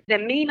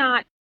that may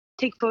not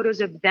take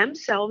photos of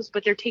themselves,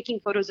 but they're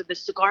taking photos of the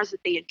cigars that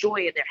they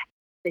enjoy and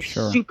they're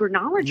Sure. super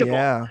knowledgeable.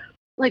 Yeah.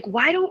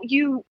 Why don't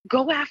you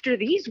go after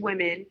these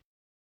women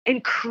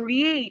and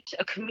create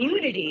a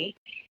community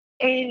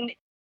and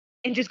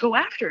just go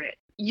after it?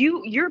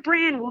 Your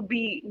brand will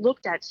be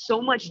looked at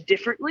so much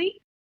differently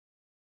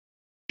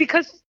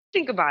because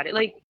think about it.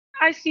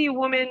 I see a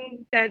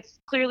woman that's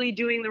clearly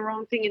doing the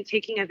wrong thing and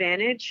taking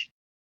advantage,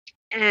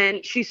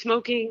 and she's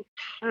smoking,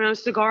 I don't know, a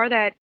cigar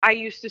that I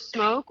used to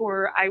smoke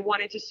or I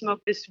wanted to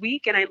smoke this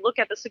week, and I look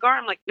at the cigar,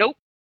 I'm like, nope,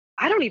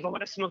 I don't even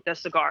want to smoke that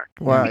cigar.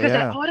 Wow, because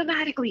yeah. I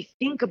automatically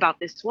think about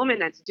this woman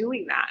that's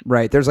doing that.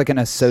 Right. There's like an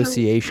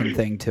association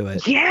thing to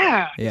it.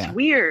 Yeah, it's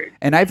weird.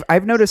 And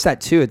I've noticed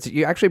that too.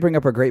 You actually bring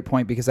up a great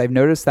point, because I've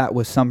noticed that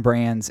with some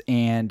brands,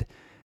 and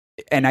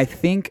I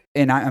think,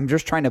 and I'm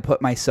just trying to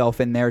put myself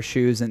in their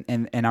shoes,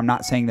 and I'm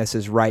not saying this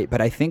is right,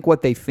 but I think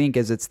what they think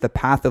is it's the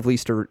path of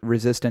least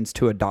resistance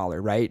to $1,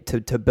 right?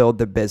 To build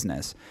the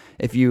business.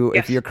 If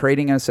you're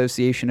creating an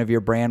association of your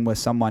brand with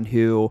someone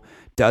who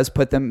does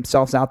put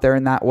themselves out there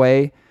in that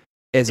way,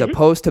 as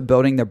opposed to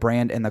building the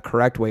brand in the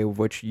correct way,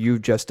 which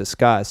you've just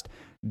discussed,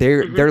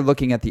 they're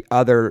looking at the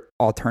other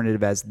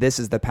alternative as this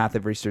is the path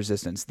of least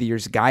resistance.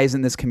 There's guys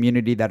in this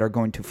community that are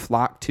going to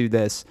flock to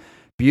this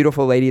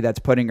beautiful lady that's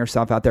putting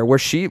herself out there,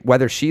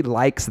 whether she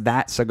likes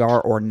that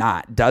cigar or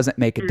not doesn't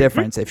make a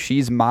difference. If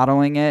she's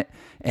modeling it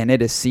and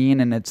it is seen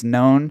and it's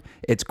known,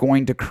 it's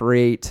going to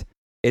create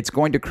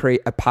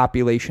a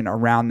population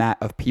around that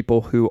of people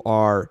who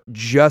are,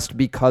 just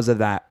because of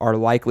that, are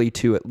likely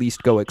to at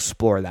least go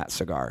explore that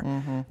cigar,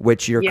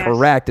 which you're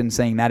correct in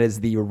saying that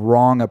is the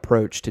wrong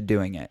approach to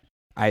doing it.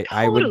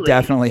 I would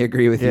definitely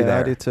agree with you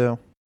there. I do too.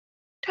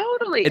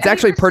 Totally. It's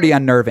actually pretty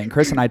unnerving.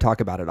 Chris and I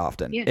talk about it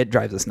often. Yeah. It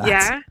drives us nuts.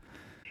 Yeah.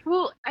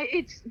 Well,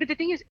 but the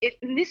thing is,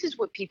 and this is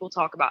what people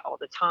talk about all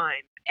the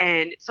time,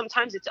 and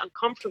sometimes it's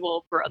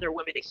uncomfortable for other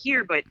women to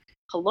hear, but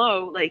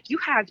hello, like, you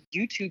have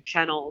YouTube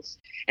channels,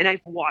 and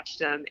I've watched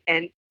them,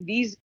 and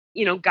these,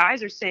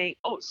 guys are saying,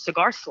 oh,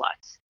 cigar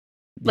sluts.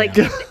 Like,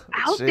 it's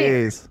out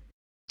there.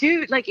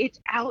 Dude, like, it's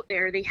out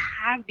there. They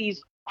have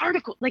these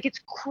articles, like, it's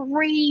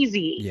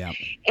crazy. Yeah.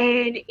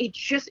 And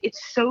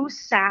it's so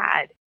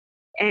sad.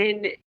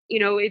 And,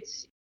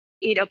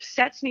 it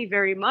upsets me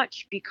very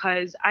much,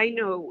 because I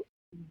know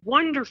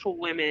wonderful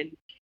women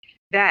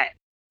that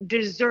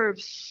deserve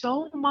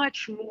so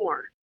much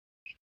more,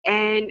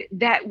 and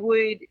that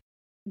would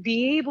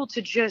be able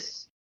to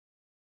just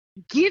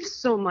give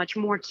so much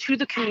more to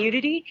the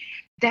community,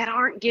 that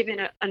aren't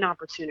given an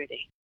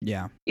opportunity.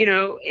 Yeah.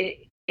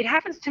 It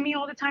happens to me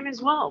all the time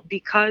as well,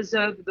 because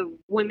of the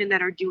women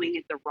that are doing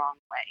it the wrong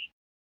way.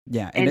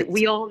 Yeah, and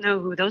we all know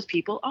who those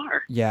people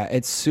are. Yeah,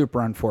 it's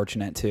super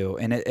unfortunate too,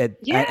 and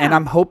and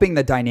I'm hoping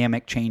the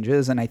dynamic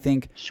changes. And I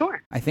think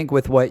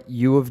with what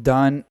you have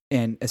done,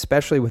 and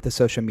especially with the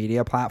social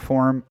media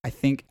platform, I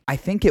think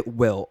it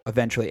will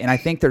eventually. And I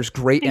think there's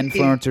great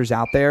influencers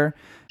out there.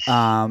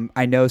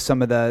 I know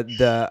some of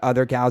the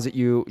other gals that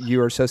you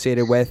are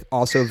associated with,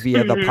 also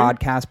via the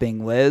podcast,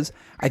 being Liz.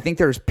 I think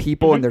there's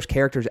people and there's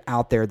characters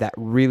out there that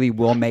really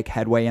will make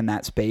headway in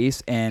that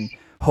space, and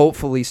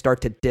hopefully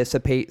start to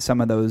dissipate some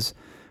of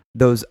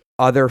those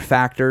other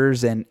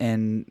factors,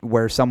 and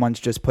where someone's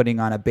just putting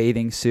on a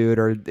bathing suit,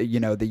 or the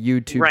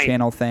YouTube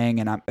channel thing,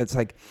 and it's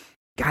like,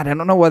 God, I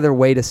don't know other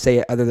way to say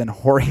it other than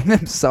whoring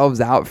themselves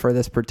out for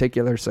this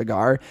particular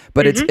cigar,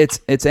 but it's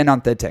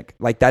inauthentic.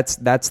 Like,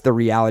 that's the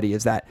reality,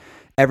 is that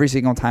every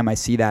single time I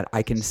see that,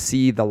 I can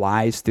see the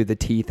lies through the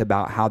teeth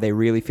about how they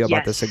really feel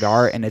about the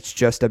cigar, and it's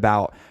just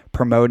about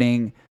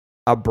promoting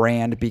a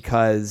brand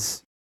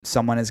because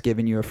someone has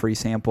given you a free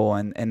sample,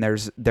 and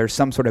there's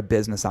some sort of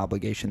business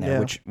obligation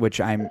there,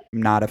 which I'm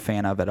not a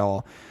fan of at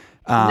all.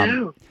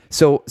 No.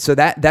 So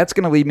that's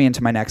going to lead me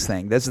into my next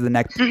thing. This is the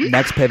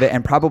next pivot,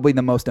 and probably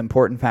the most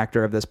important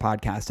factor of this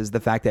podcast is the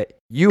fact that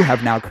you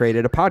have now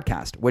created a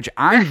podcast, which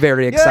I'm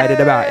very excited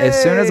about.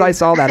 As soon as I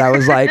saw that, I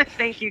was like,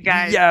 thank you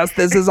guys. Yes,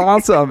 this is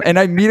awesome. And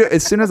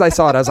as soon as I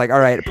saw it, I was like,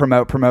 all right,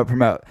 promote.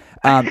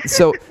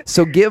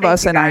 So give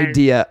us an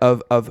idea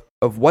of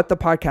what the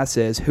podcast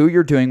is, who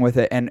you're doing with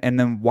it, and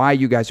then why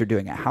you guys are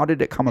doing it. How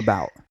did it come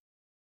about?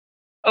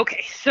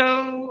 Okay,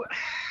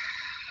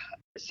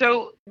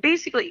 so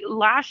basically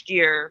last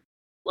year,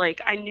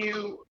 like, I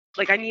knew,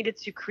 like, I needed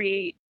to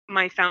create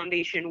my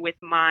foundation with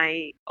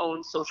my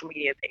own social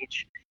media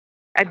page.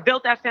 I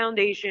built that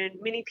foundation.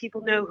 Many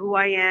people know who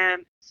I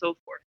am, so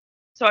forth.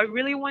 So I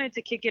really wanted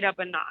to kick it up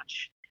a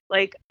notch.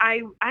 Like,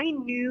 I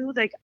knew,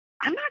 like,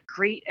 I'm not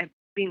great at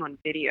being on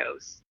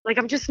videos. Like,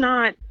 I'm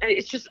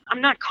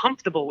not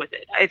comfortable with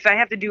it. If I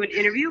have to do an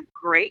interview,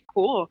 great,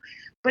 cool.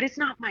 But it's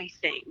not my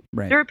thing.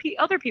 Right. There are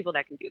other people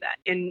that can do that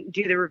and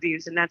do the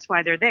reviews, and that's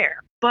why they're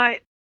there.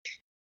 But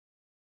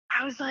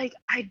I was like,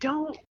 I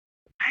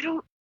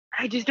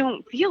just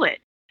don't feel it.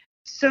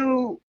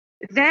 So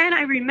then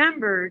I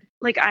remembered,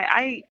 like,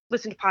 I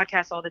listen to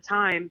podcasts all the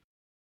time.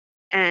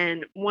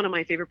 And one of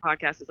my favorite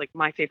podcasts is, like,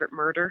 My Favorite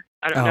Murder.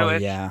 I don't know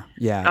if... Yeah.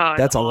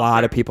 That's a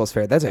lot of people's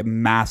favorite. That's a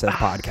massive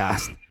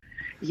podcast.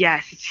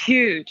 Yes, it's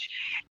huge.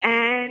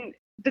 And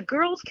the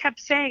girls kept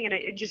saying, and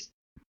it just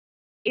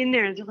in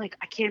there, and they're like,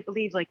 I can't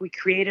believe, like, we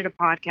created a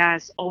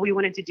podcast. All we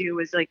wanted to do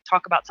was, like,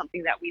 talk about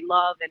something that we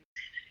love and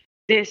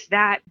this,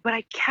 that. But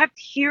I kept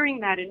hearing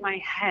that in my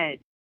head.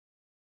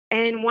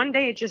 And one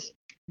day it just,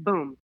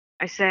 boom.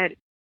 I said,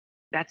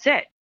 that's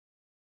it.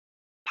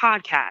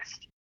 Podcast.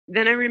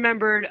 Then I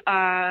remembered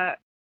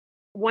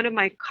one of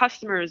my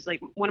customers, like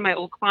one of my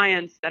old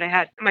clients that I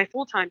had in my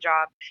full-time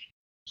job,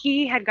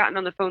 he had gotten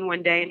on the phone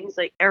one day and he's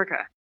like,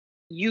 Erica,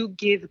 you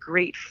give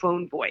great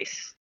phone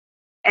voice.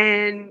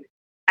 And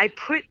I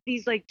put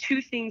these like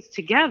two things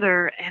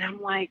together and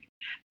I'm like,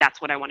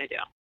 that's what I want to do.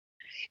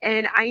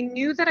 And I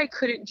knew that I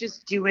couldn't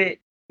just do it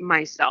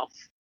myself.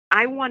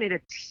 I wanted a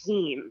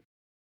team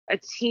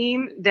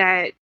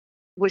that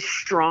was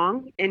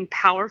strong and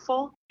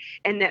powerful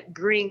and that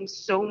brings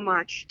so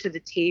much to the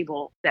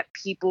table that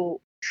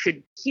people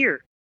should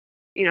hear,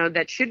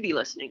 that should be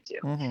listening to.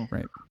 Mm-hmm.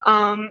 Right.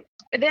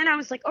 And then I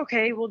was like,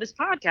 okay, well, this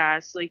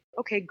podcast, like,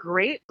 okay,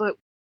 great, but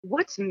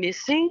what's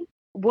missing?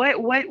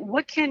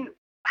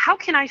 How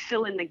can I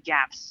fill in the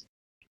gaps,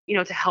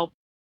 to help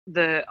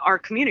our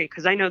community?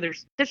 Because I know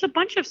there's a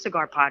bunch of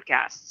cigar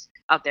podcasts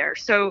out there.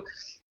 So,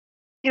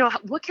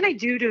 what can I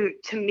do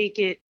to make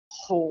it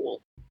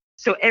whole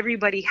so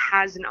everybody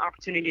has an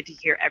opportunity to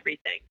hear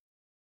everything?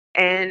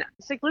 And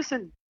it's like,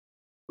 listen,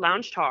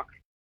 lounge talk.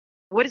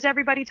 What is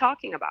everybody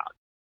talking about?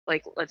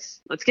 Like,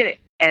 let's get it.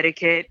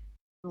 Etiquette,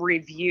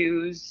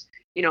 reviews,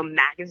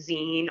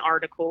 magazine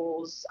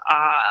articles,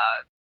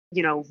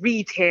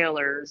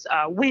 retailers,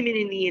 women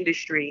in the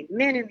industry,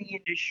 men in the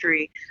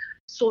industry,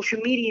 social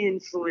media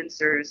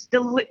influencers.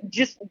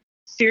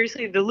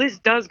 Seriously, the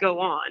list does go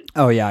on.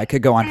 Oh yeah, I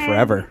could go on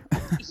forever.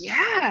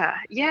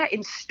 yeah,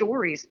 and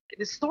stories.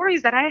 The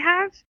stories that I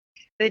have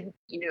that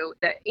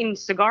in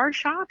cigar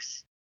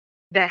shops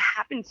that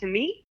happened to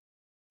me,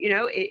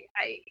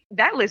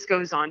 that list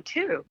goes on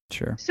too.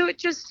 Sure. So it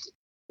just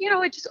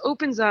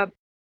opens up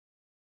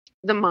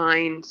the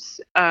minds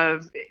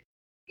of,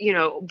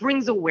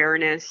 brings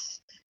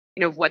awareness,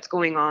 of what's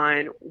going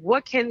on.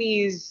 What can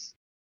these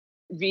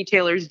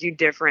retailers do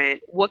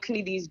different? What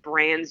can these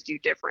brands do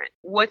different?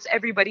 What's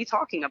everybody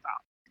talking about?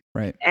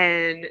 Right.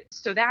 And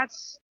so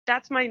that's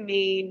my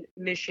main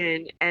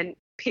mission. And,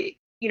 so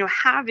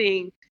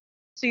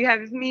you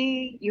have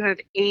me, you have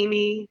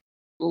Amy,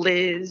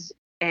 Liz,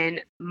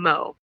 and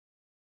Mo.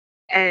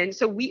 And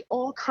so we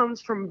all come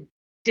from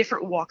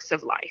different walks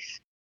of life.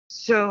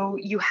 So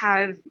you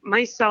have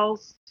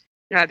myself,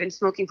 I've been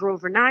smoking for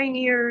over 9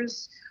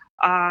 years.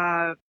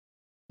 I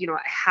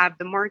have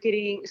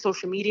the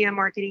social media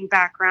marketing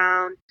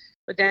background,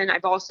 but then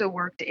I've also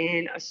worked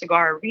in a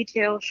cigar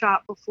retail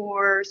shop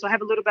before. So I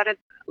have a little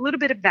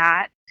bit of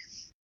that.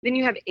 Then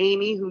you have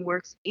Amy, who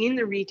works in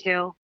the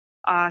retail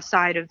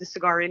side of the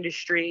cigar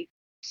industry,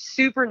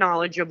 super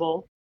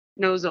knowledgeable,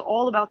 knows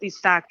all about these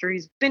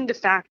factories, been to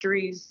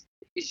factories,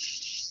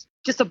 is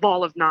just a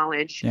ball of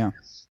knowledge. Yeah.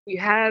 You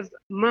have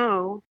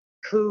Mo,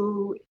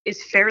 who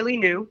is fairly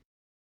new,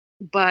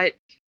 but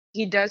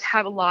he does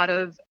have a lot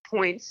of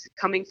points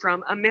coming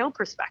from a male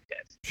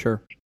perspective.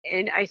 Sure.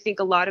 And I think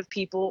a lot of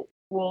people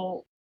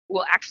will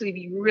actually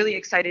be really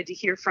excited to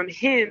hear from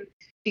him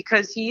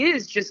because he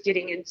is just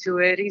getting into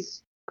it.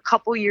 He's a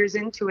couple years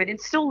into it and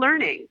still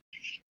learning.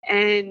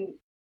 And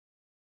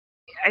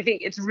I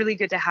think it's really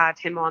good to have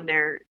him on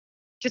there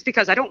just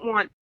because I don't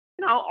want,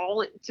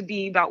 all it to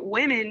be about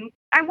women.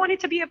 I want it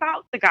to be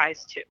about the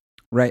guys too.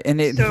 Right. And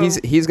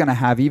he's going to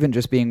have, even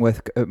just being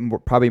with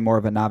probably more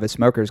of a novice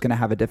smoker, is going to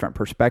have a different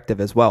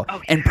perspective as well. Oh,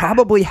 yeah. And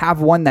probably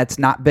have one that's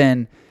not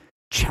been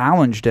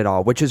challenged at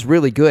all, which is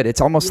really good. It's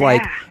almost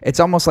like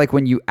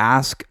when you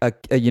ask a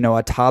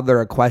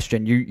toddler a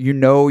question,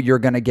 you're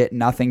going to get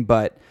nothing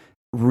but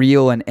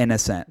real and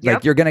innocent. Yep.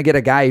 Like you're going to get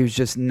a guy who's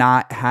just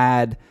not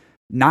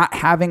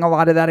having a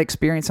lot of that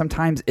experience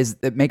sometimes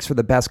it makes for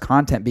the best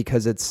content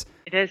because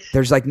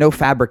there's like no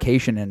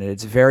fabrication in it.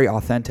 It's very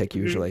authentic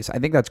usually. Mm-hmm. So I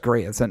think that's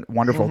great. It's a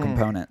wonderful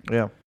component.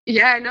 Yeah.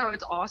 Yeah, no,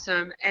 it's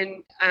awesome.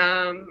 And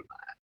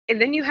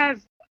then you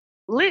have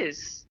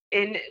Liz,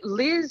 and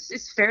Liz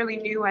is fairly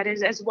new at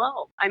it as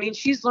well. I mean,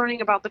 she's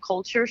learning about the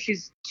culture.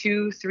 She's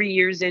 2-3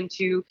 years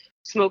into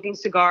smoking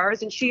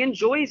cigars and she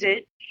enjoys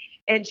it.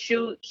 And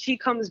she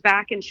comes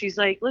back and she's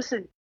like,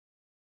 listen,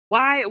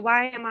 why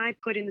am I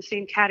put in the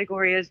same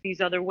category as these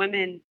other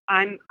women?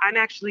 I'm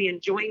actually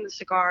enjoying the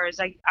cigars.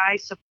 I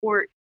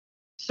support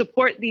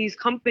these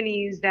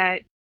companies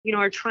that,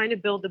 are trying to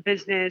build a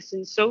business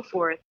and so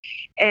forth.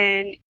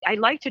 And I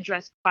like to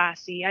dress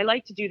classy. I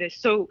like to do this.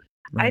 So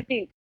right. I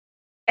think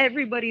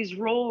everybody's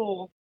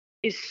role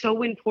is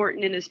so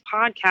important in this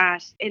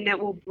podcast, and that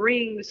will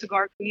bring the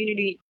cigar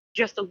community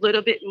just a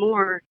little bit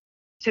more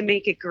to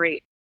make it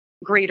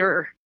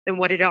greater than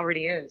what it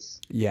already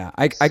is. Yeah,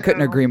 I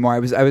couldn't agree more. I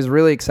was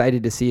really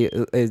excited to see,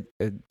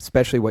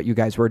 especially what you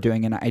guys were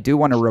doing. And I do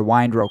want to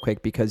rewind real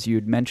quick because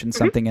you'd mentioned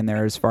something in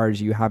there as far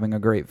as you having a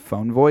great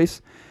phone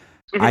voice.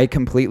 Mm-hmm. I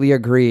completely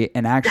agree.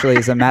 And actually,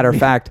 as a matter of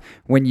fact,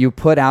 when you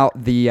put out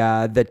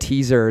the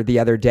teaser the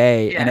other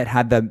day and it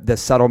had the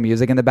subtle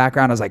music in the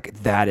background, I was like,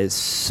 that is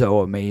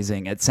so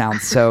amazing. It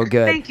sounds so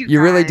good. Thank you, you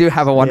really do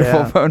have a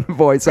wonderful phone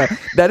voice. So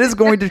that is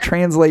going to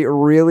translate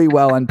really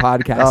well in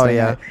podcasting. Oh,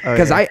 yeah.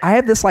 Because I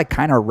have this like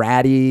kind of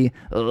ratty,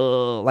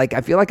 like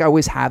I feel like I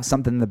always have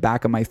something in the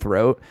back of my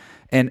throat.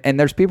 And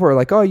there's people who are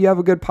like, oh, you have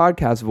a good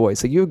podcast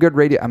voice. Like, you have good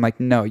radio. I'm like,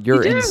 no,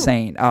 you're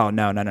insane. Oh,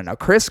 no.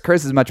 Chris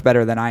is much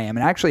better than I am.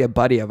 And actually, a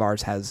buddy of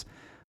ours has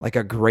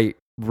a great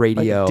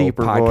radio like a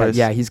deeper podcast. Voice.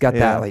 Yeah, he's got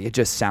that. Like, it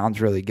just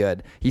sounds really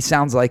good. He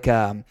sounds like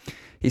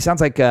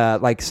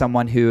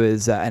someone who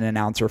is an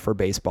announcer for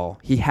baseball.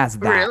 He has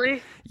that.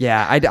 Really?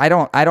 Yeah, I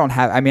don't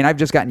have. I mean, I've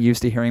just gotten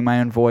used to hearing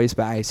my own voice,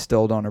 but I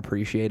still don't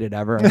appreciate it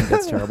ever. I think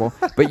that's terrible.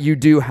 But you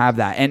do have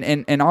that,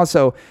 and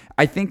also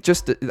I think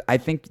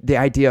the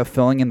idea of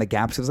filling in the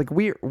gaps is like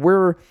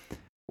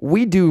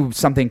we do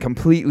something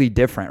completely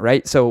different,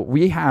 right? So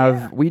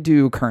we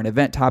do current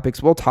event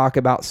topics. We'll talk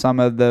about some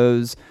of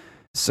those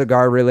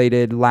cigar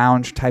related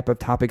lounge type of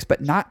topics,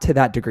 but not to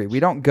that degree. We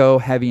don't go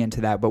heavy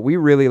into that, but we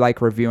really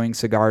like reviewing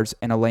cigars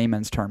in a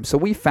layman's term. So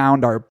we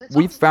found our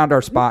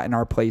spot and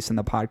our place in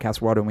the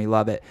podcast world, and we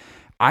love it.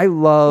 I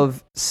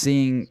love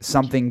seeing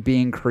something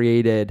being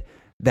created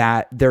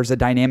that there's a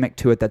dynamic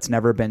to it that's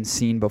never been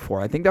seen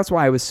before. I think that's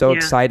why I was so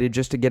excited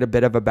just to get a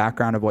bit of a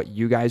background of what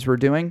you guys were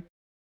doing,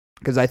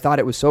 because I thought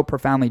it was so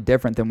profoundly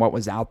different than what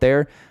was out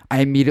there.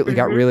 I immediately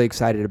got really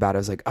excited about it. I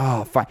was like,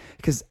 oh, fine.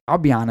 Because I'll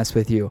be honest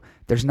with you,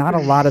 there's not a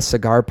lot of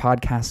cigar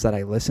podcasts that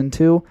I listen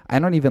to. I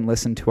don't even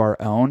listen to our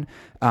own.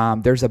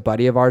 There's a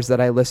buddy of ours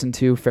that I listen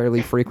to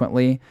fairly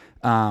frequently,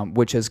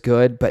 which is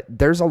good. But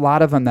there's a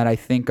lot of them that I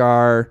think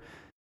are...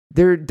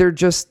 They're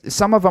just,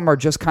 some of them are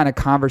just kind of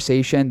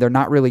conversation. They're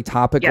not really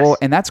topical,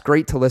 and that's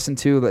great to listen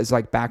to as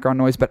like background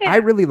noise. But I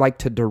really like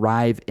to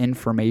derive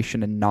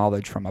information and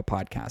knowledge from a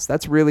podcast.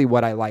 That's really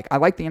what I like. I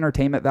like the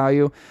entertainment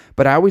value,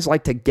 but I always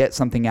like to get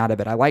something out of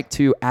it. I like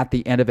to, at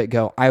the end of it,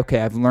 go, okay,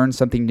 I've learned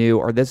something new,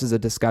 or this is a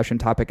discussion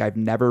topic I've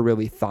never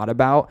really thought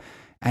about.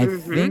 I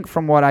think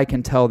from what I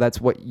can tell, that's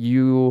what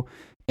you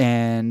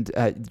and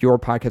your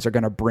podcast are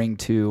going to bring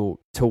to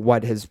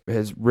what has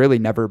really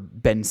never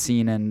been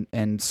seen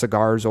in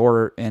cigars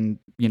or in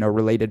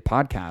related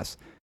podcasts,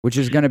 which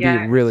is going to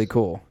be really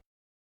cool.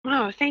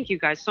 Oh, thank you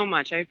guys so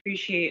much. I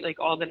appreciate like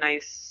all the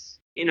nice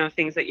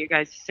things that you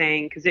guys are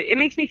saying, because it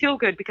makes me feel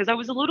good, because I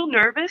was a little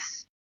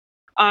nervous,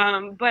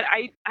 but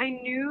I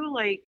knew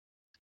like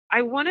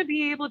I want to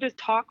be able to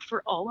talk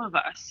for all of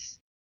us,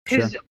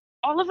 because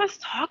all of us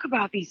talk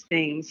about these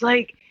things,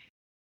 like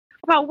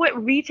about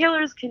what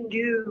retailers can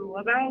do,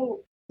 about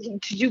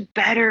to do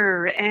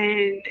better,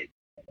 and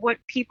what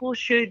people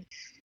should,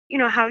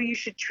 how you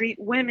should treat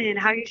women,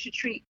 how you should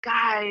treat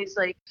guys.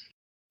 Like,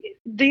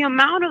 the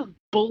amount of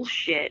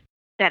bullshit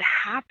that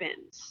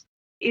happens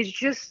is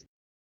just,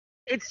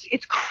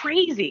 it's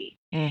crazy.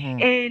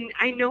 And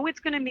I know it's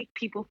going to make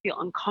people feel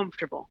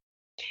uncomfortable,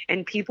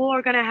 and people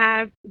are going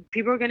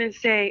to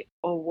say,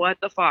 oh, what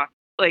the fuck?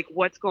 Like,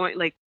 what's going,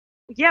 like,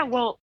 yeah,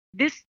 well,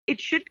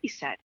 it should be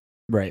said.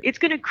 Right. It's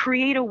going to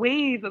create a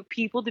wave of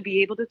people to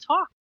be able to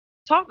talk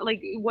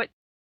like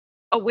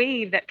a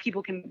wave that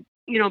people can,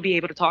 be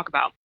able to talk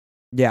about.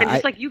 Yeah. And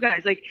just like you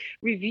guys, like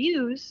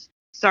reviews.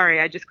 Sorry,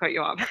 I just cut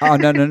you off. Oh,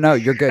 no.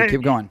 You're good.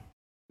 Keep going.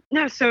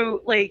 No.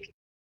 So like,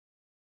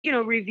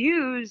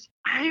 reviews,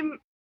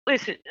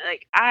 listen,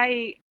 like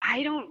I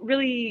don't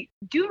really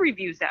do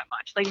reviews that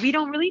much. Like, we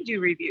don't really do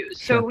reviews.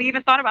 Sure. So we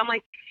even thought about, I'm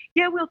like,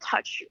 yeah, we'll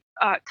touch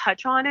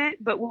on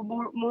it, but we'll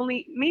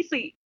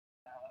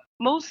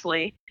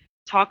mostly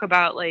talk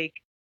about like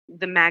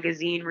the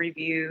magazine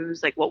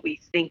reviews, like what we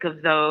think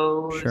of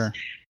those. Sure.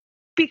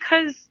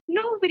 Because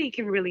nobody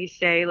can really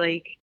say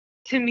like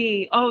to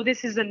me, oh,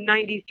 this is a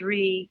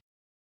 93,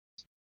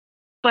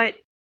 but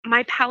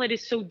my palate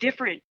is so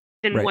different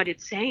than what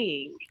it's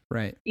saying.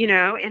 Right.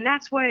 And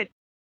that's what,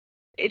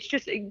 it's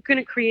just going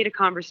to create a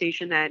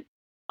conversation that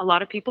a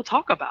lot of people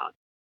talk about.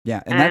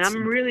 Yeah, and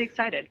I'm really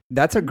excited.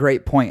 That's a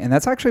great point. And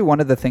that's actually one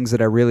of the things that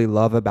I really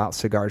love about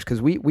cigars,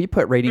 because we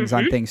put ratings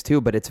on things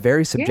too, but it's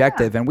very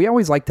subjective. And we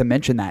always like to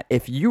mention that.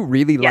 If you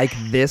really like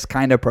this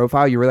kind of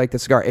profile, you really like the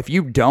cigar. If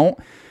you don't,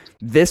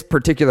 this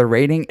particular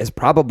rating is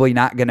probably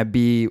not going to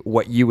be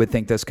what you would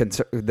think this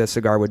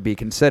cigar would be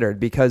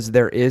considered, because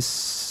there is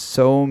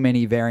so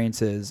many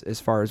variances as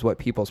far as what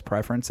people's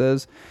preference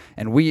is.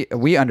 And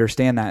we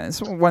understand that.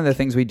 It's one of the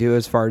things we do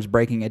as far as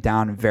breaking it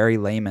down very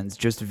layman's,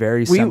 just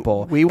very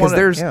simple. Because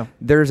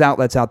there's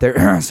outlets out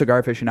there,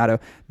 Cigar Aficionado,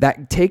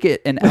 that take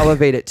it and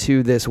elevate it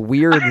to this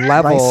weird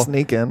level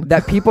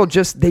that people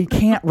just, they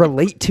can't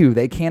relate to.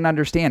 They can't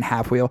understand.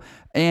 Half wheel.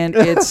 And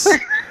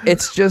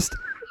it's just...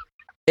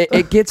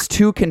 It gets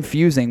too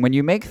confusing when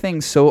you make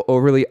things so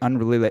overly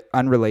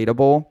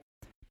unrelatable.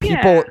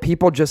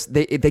 People just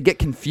they get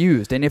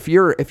confused. And if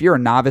you're a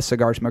novice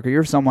cigar smoker,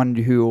 you're someone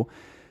who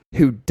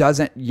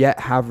doesn't yet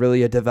have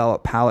really a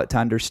developed palate to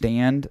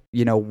understand,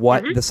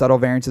 what the subtle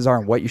variances are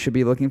and what you should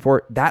be looking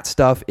for. That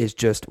stuff is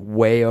just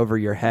way over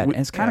your head, and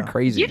it's kind of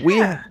crazy.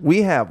 Yeah.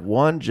 We have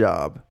one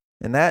job.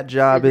 And that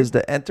job is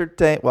to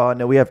entertain. Well,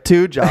 no, we have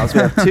two jobs.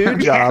 We have two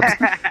jobs.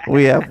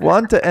 We have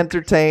one to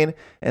entertain,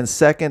 and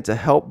second to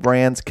help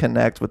brands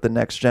connect with the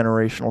next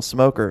generational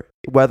smoker,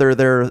 whether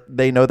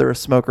they know they're a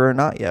smoker or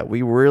not yet.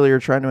 We really are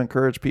trying to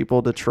encourage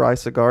people to try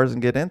cigars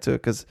and get into it,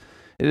 because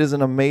it is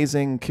an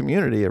amazing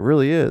community. It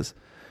really is.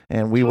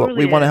 And we want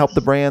to help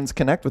the brands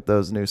connect with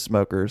those new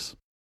smokers.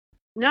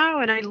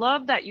 No, and I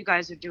love that you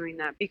guys are doing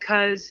that,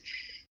 because,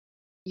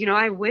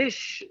 I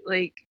wish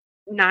like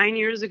 9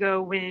 years ago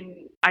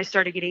when I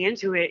started getting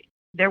into it,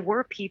 there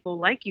were people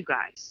like you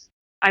guys.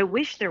 I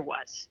wish there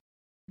was,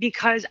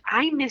 because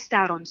I missed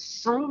out on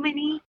so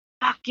many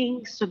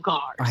fucking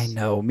cigars. I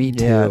know, me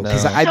too.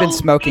 Because I've been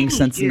smoking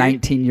since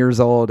 19 years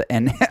old,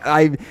 and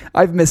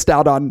I've missed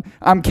out on.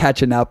 I'm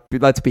catching up.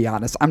 Let's be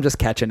honest. I'm just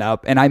catching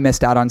up, and I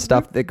missed out on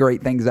stuff, the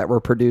great things that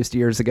were produced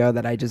years ago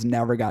that I just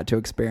never got to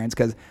experience.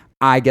 Because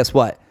guess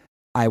what?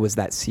 I was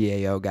that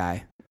CAO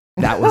guy.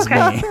 That was me.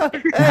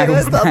 Hey,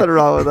 there's nothing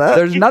wrong with that.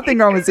 There's nothing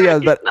wrong with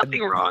CAOs, but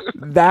nothing wrong.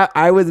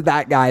 I was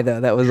that guy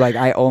though. That was like,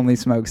 I only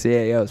smoked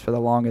CAOs for the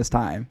longest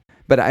time.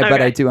 But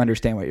I do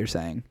understand what you're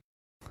saying.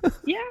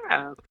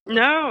 Yeah.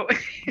 No.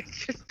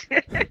 It's just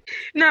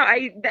no.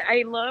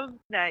 I love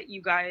that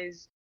you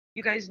guys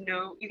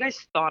know, you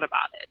guys thought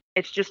about it.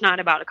 It's just not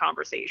about a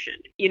conversation.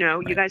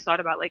 Right. You guys thought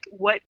about like,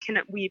 what can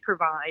we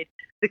provide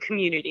the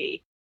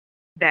community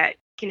that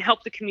can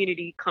help the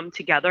community come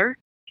together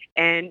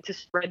and to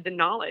spread the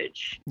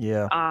knowledge.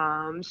 Yeah.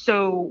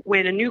 So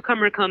when a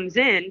newcomer comes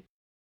in,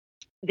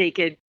 they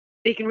can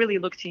really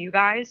look to you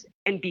guys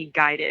and be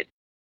guided.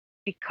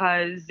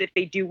 Because if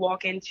they do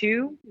walk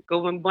into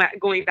going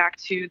back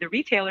to the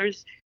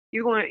retailers,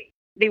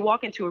 they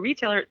walk into a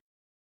retailer,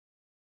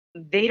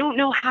 they don't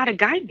know how to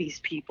guide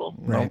these people,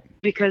 right?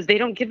 Because they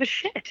don't give a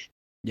shit.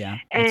 Yeah,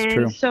 that's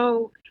true. And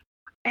so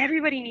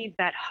everybody needs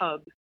that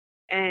hub,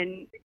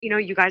 and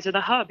you guys are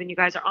the hub, and you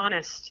guys are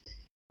honest,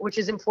 which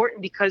is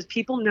important because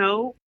people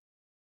know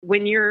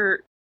when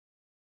you're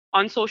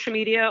on social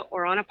media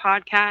or on a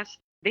podcast,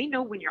 they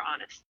know when you're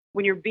honest,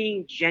 when you're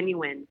being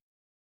genuine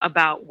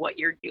about what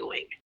you're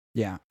doing.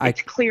 Yeah,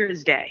 it's clear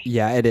as day.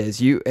 Yeah, it is.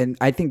 And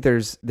I think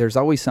there's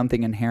always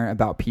something inherent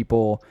about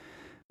people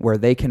where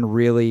they can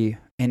really,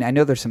 and I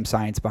know there's some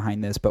science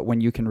behind this, but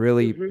when you can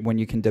really, when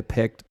you can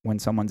depict when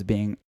someone's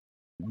being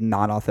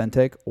not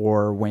authentic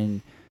or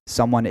when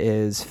someone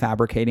is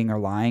fabricating or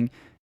lying,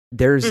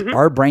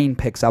 our brain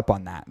picks up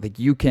on that. Like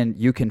you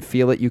can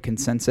feel it, you can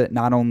sense it,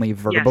 not only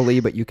verbally,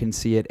 but you can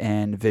see it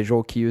in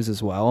visual cues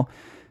as well.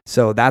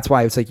 So that's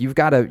why it's like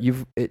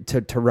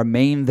to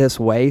remain this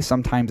way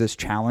sometimes is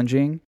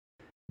challenging,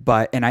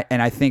 but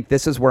I think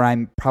this is where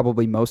I'm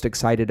probably most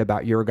excited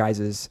about your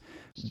guys's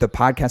the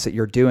podcast that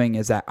you're doing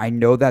is that I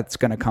know that's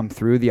going to come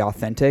through the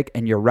authentic,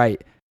 and you're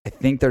right. I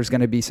think there's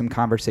going to be some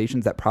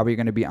conversations that probably are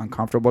going to be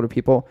uncomfortable to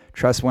people.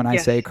 Trust when I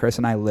say Chris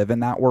and I live in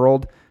that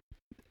world.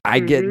 I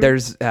get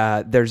there's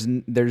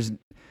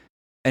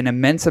an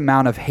immense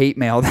amount of hate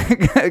mail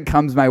that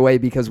comes my way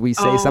because we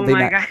say something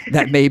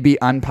that may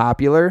be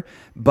unpopular,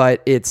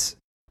 but it's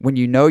when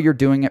you're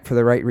doing it for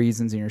the right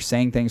reasons and you're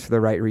saying things for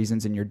the right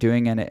reasons and you're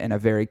doing it in a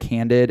very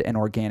candid and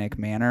organic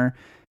manner.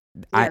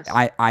 Yes.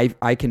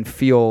 I can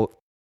feel,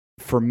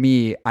 for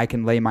me, I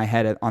can lay my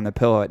head on the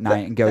pillow at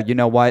night and go, you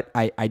know what?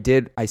 I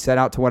set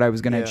out to what I was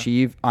going to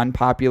achieve.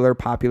 Unpopular,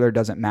 popular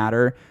doesn't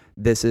matter.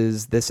 This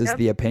is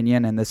the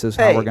opinion, and this is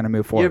how we're going to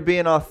move forward. You're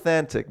being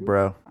authentic,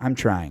 bro. I'm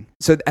trying.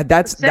 So I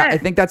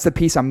think that's the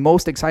piece I'm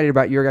most excited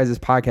about your guys'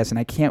 podcast, and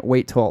I can't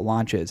wait till it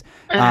launches.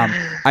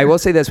 I will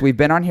say this. We've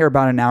been on here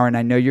about an hour, and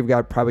I know you've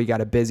probably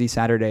got a busy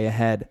Saturday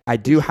ahead. I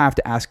do have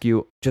to ask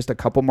you just a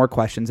couple more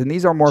questions, and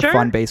these are more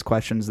fun-based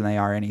questions than they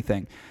are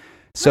anything.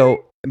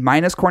 So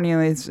minus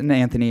Cornelius and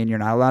Anthony, and you're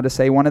not allowed to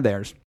say one of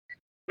theirs.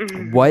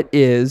 What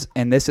is,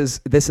 and this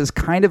is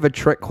kind of a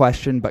trick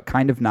question, but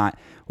kind of not.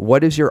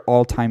 What is your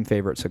all-time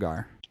favorite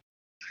cigar?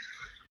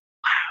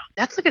 Wow,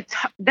 that's a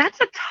tough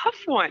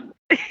one.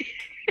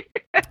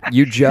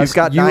 You've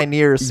got 9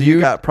 years, so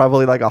you got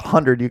probably like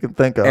 100 you can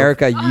think of.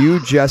 Erica,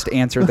 you just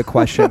answered the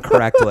question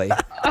correctly.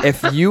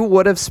 If you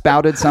would have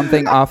spouted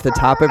something off the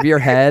top of your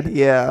head,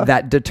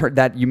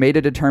 that you made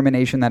a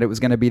determination that it was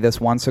going to be this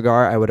one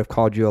cigar, I would have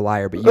called you a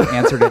liar. But you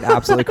answered it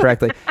absolutely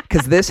correctly.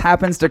 Because this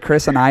happens to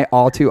Chris and I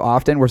all too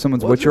often, where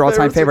someone's, "What's your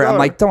all-time favorite?" I'm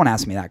like, "Don't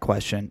ask me that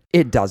question.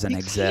 It doesn't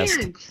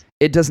exist.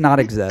 It does not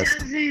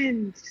exist.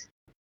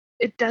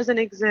 It doesn't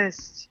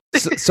exist."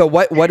 So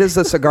what is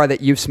the cigar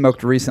that you've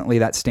smoked recently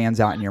that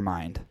stands out in your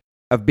mind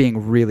of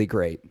being really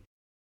great?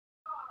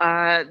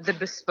 The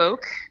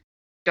Bespoke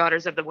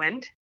Daughters of the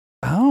Wind.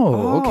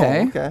 Oh,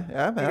 okay. Okay. I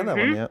haven't had that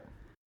one yet.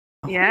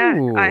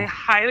 Yeah, I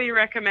highly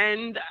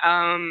recommend.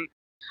 I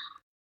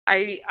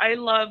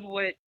love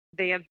what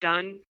they have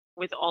done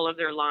with all of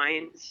their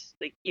lines.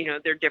 Like,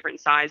 they're different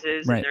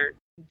sizes and they're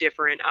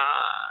different,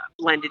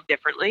 blended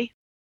differently.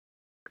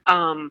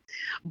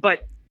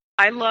 But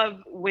I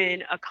love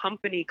when a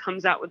company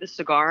comes out with a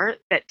cigar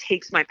that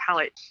takes my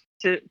palate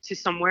to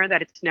somewhere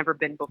that it's never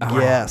been before.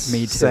 Yes,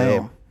 me too.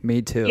 Same.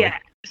 Me too. Yeah.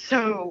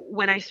 So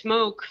when I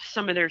smoke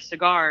some of their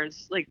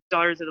cigars, like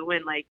Daughters of the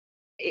Wind, like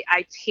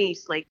I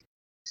taste like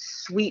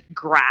sweet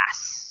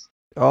grass.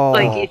 Oh,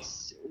 like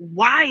it's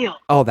wild.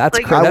 Oh, that's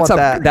like,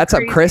 that's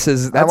up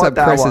Chris's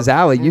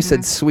alley. You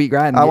said sweet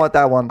grass. I want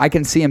that one. I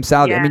can see him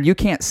salivating. Yeah. I mean, you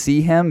can't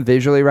see him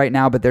visually right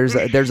now, but there's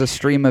a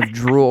stream of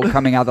drool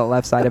coming out the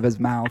left side of his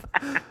mouth.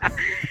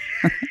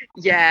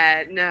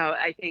 Yeah, no,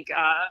 I think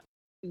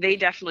they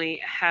definitely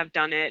have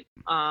done it.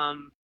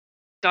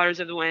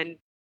 Daughters of the Wind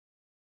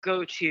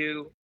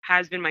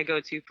has been my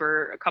go-to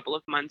for a couple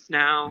of months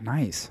now.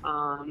 Nice.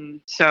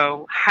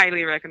 So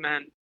highly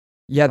recommend.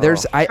 Yeah,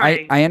 there's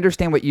I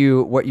understand what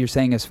you're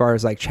saying as far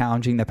as like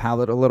challenging the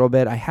palate a little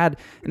bit. And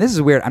this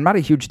is weird. I'm not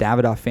a huge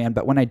Davidoff fan,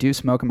 but when I do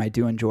smoke them, I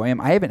do enjoy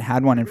them. I haven't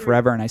had one in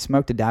forever, and I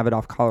smoked a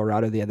Davidoff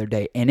Colorado the other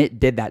day, and it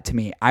did that to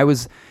me. I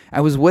was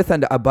with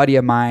a buddy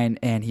of mine,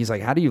 and he's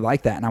like, "How do you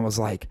like that?" And I was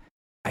like,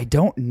 "I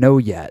don't know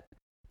yet."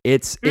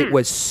 It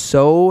was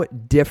so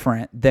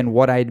different than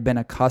what I'd been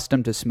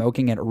accustomed to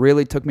smoking. It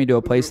really took me to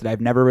a place that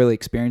I've never really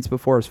experienced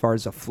before as far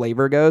as the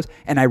flavor goes,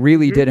 and I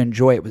really did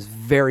enjoy it. It was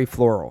very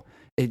floral.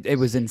 It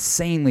was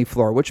insanely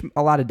floral, which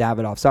a lot of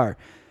Davidoffs are.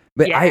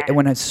 But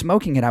when I was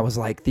smoking it, I was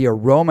like, the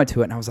aroma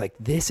to it, and I was like,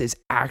 this is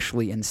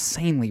actually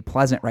insanely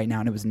pleasant right now.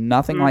 And it was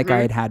nothing like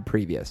I had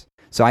previous.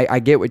 So I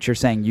get what you're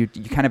saying. You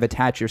kind of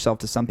attach yourself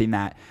to something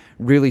that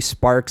really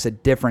sparks a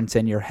difference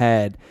in your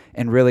head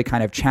and really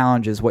kind of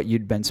challenges what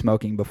you'd been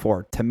smoking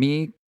before. To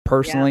me,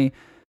 personally,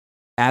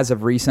 as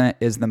of recent,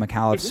 is the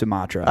McAuliffe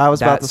Sumatra. I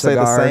was about to say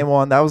the same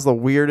one. That was the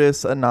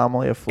weirdest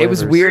anomaly of flavors. It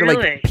was weird. Really?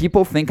 Like,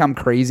 people think I'm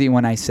crazy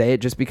when I say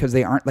it just because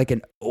they aren't like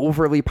an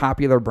overly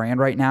popular brand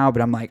right now.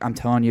 But I'm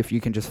telling you, if you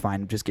can just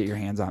find them, just get your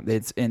hands on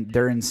them.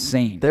 They're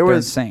insane. They're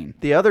insane.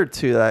 The other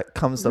two that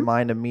comes to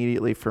mind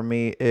immediately for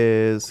me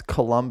is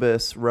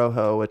Columbus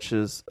Rojo, which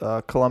is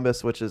I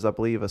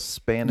believe, a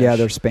Spanish. Yeah,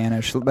 they're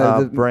Spanish.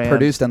 Brand.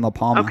 Produced in La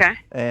Palma. Okay.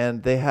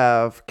 And they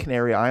have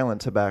Canary Island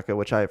tobacco,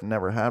 which I've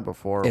never had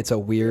before. It's a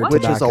weird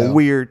Which is a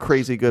weird,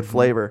 crazy good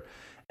flavor.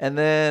 And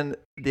then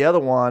the other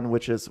one,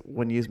 which is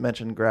when you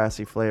mentioned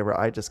grassy flavor,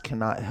 I just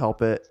cannot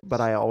help it, but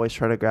I always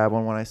try to grab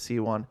one when I see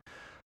one.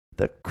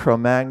 The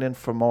Cro-Magnon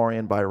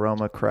Fomorian by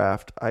Roma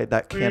Craft.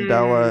 That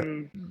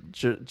Candela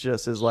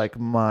just is like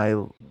my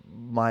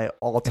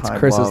all-time. It's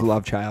Chris's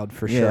love child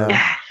for sure.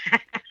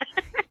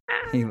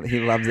 He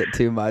loves it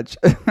too much.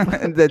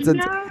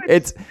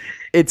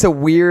 It's a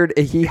weird.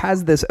 He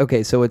has this.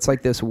 Okay, so it's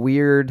like this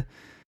weird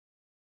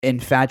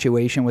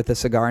infatuation with the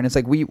cigar, and it's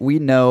like we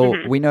know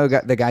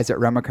the guys at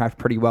Remacraft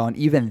pretty well, and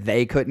even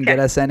they couldn't get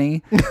us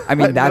any. I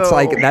mean, that's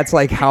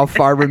like how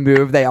far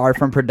removed they are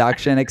from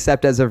production,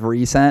 except as of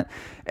recent.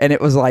 And it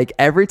was like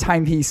every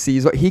time he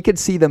sees what he could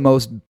see, the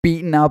most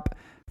beaten up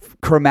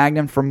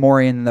Cro-Magnon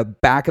Fomorian in the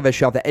back of a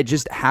shelf that it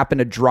just happened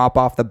to drop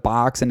off the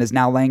box and is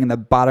now laying in the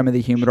bottom of the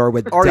humidor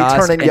with already dust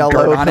turning and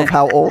yellow on it.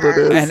 How old it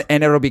is,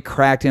 and it'll be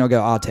cracked, and he'll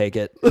go, "I'll take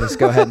it. Just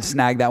go ahead and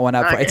snag that one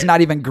up." It's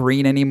not even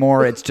green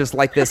anymore. It's just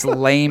like this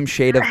lame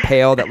shade of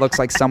pale that looks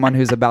like someone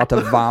who's about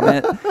to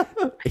vomit.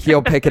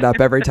 He'll pick it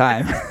up every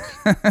time.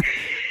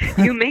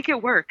 You make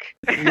it work.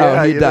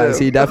 Oh, he does.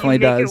 He definitely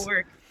does.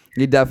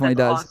 He definitely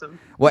does. Awesome.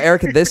 Well,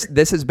 Erica,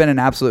 this has been an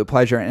absolute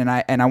pleasure, and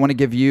I want to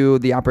give you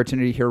the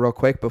opportunity here real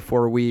quick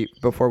before we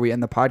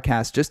end the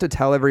podcast, just to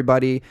tell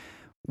everybody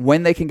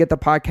when they can get the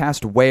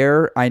podcast.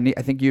 Where I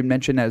think you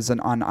mentioned as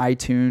on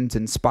iTunes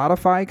and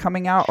Spotify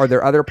coming out. Are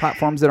there other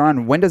platforms that are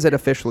on? When does it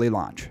officially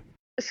launch?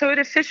 So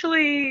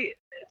the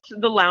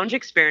Lounge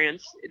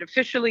Experience, it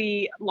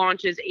officially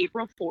launches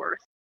April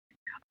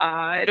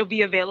 4th. It'll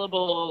be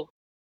available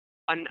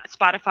on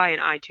Spotify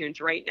and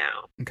iTunes right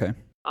now. Okay.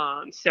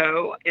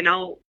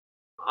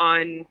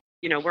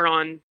 We're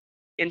on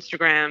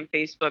Instagram,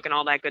 Facebook, and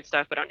all that good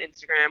stuff. But on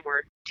Instagram,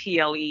 we're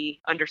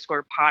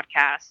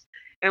TLE_podcast.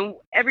 And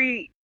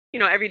every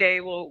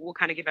day we'll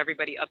kind of give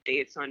everybody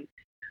updates on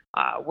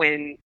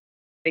when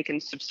they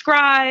can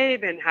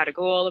subscribe and how to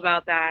go all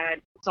about that.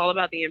 It's all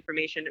about the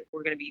information.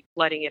 We're going to be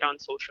flooding it on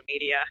social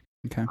media.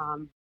 Okay.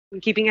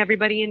 And keeping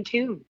everybody in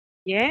tune.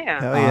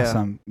 Yeah.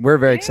 Awesome. We're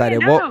very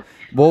excited. No.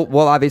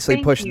 We'll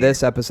obviously push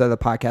this episode of the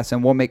podcast,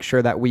 and we'll make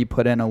sure that we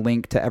put in a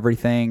link to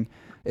everything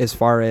as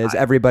far as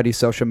everybody's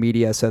social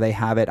media, so they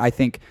have it. I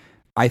think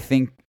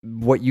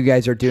what you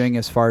guys are doing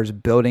as far as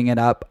building it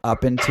up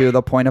into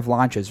the point of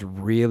launch is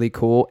really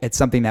cool. It's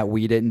something that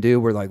we didn't do.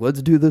 We're like,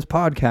 let's do this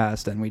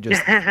podcast, and we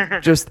just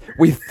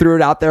we threw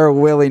it out there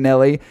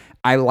willy-nilly.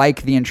 I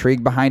like the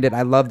intrigue behind it.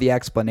 I love the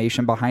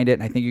explanation behind it,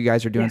 and I think you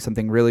guys are doing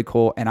something really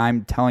cool. And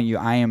I'm telling you,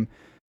 I'm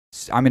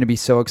going to be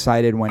so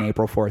excited when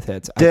April 4th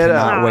hits. I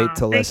cannot wait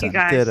to listen.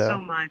 Thank you guys so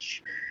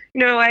much.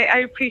 I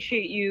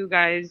appreciate you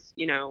guys,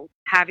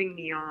 having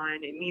me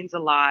on. It means a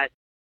lot.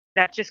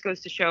 That just goes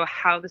to show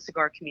how the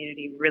cigar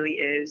community really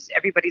is.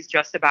 Everybody's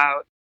just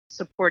about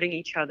supporting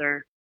each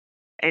other.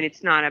 And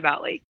it's not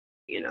about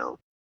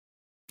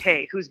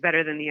hey, who's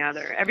better than the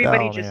other?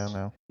 Everybody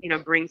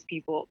brings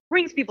people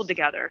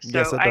together. So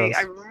yes,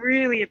 I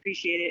really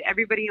appreciate it.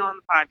 Everybody on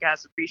the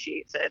podcast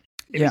appreciates it.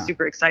 It was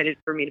super excited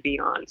for me to be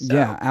on. So.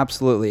 Yeah,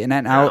 absolutely. And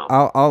then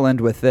I'll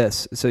end with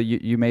this. So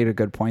you made a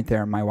good point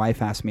there. My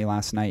wife asked me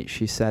last night.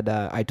 She said,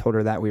 I told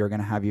her that we were going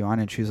to have you on,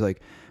 and she was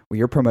like, well,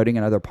 you're promoting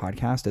another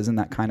podcast. Isn't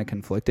that kind of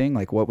conflicting?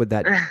 Like, what would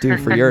that do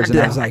for yours? And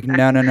I was like,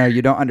 no,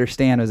 you don't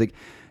understand.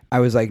 I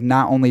was like,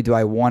 not only do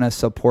I want to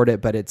support it,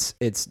 but it's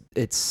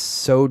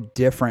so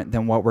different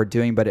than what we're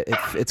doing, but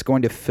it's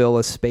going to fill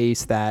a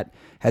space that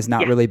has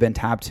not really been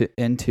tapped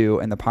into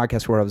in the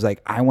podcast world. I was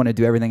like, I want to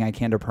do everything I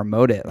can to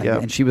promote it.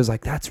 And she was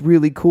like, that's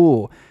really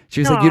cool.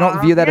 She was like, you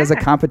don't view that as a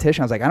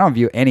competition? I was like, I don't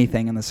view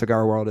anything in the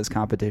cigar world as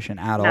competition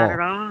at all. Not at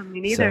all.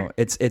 Me neither.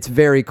 So it's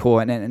very cool.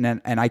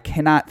 And I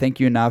cannot thank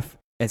you enough,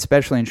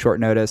 especially in short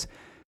notice,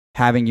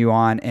 having you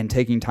on and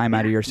taking time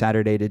out of your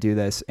Saturday to do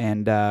this.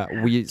 And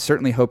we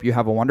certainly hope you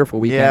have a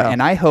wonderful weekend. Yeah.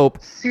 And I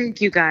hope thank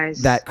you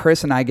guys that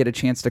Chris and I get a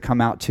chance to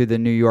come out to the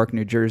New York,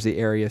 New Jersey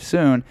area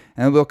soon,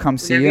 and we'll come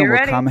see you and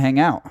we'll come hang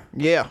out.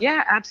 Yeah.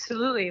 Yeah,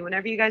 absolutely.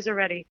 Whenever you guys are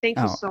ready. Thank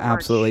you so much.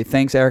 Absolutely.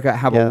 Thanks, Erica.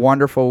 Have a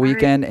wonderful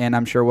weekend, and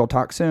I'm sure we'll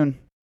talk soon.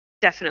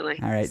 Definitely.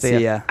 All right. See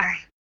ya. All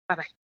right.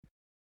 Bye-bye.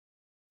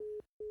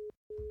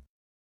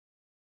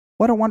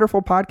 What a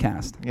wonderful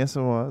podcast. Yes,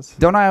 it was.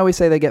 Don't I always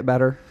say they get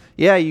better?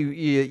 Yeah,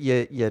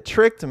 you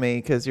tricked me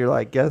because you're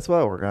like, guess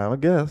what? We're going to have a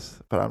guess,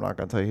 but I'm not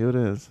going to tell you who it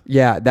is.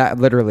 Yeah, that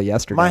literally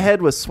yesterday. My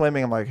head was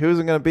swimming. I'm like, who's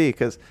it going to be?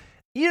 Because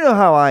you know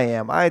how I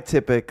am. I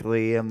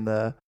typically am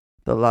the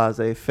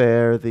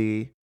laissez-faire,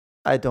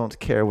 I don't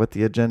care what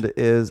the agenda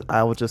is.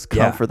 I will just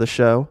come for the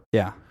show.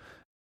 Yeah.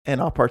 And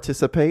I'll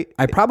participate.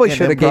 I probably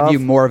should have gave you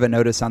more of a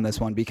notice on this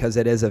one because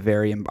it is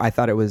I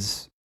thought it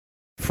was,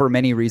 for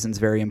many reasons,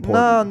 very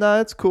important. No,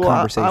 it's cool.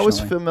 I was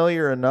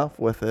familiar enough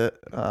with it,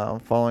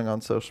 following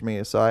on social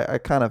media, so I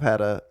kind of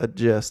had a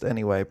gist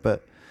anyway.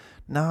 But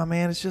no,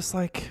 man, it's just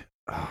like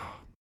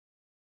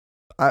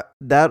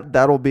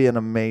that'll be an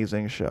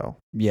amazing show.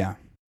 Yeah,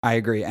 I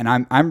agree, and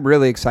I'm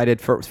really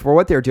excited for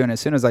what they're doing. As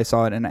soon as I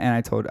saw it, and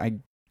I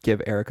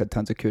give Erica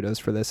tons of kudos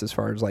for this as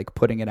far as like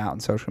putting it out on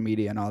social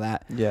media and all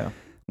that. Yeah.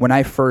 When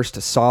I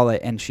first saw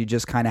it and she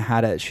just kind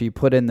of she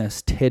put in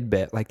this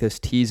tidbit, like this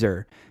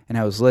teaser, and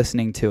I was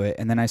listening to it.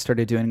 And then I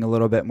started doing a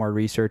little bit more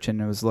research and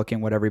I was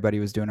looking what everybody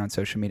was doing on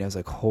social media. I was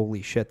like,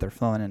 holy shit, they're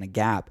filling in a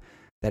gap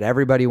that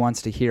everybody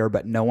wants to hear,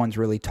 but no one's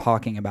really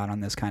talking about on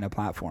this kind of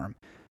platform.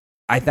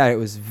 I thought it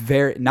was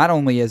not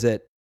only is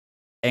it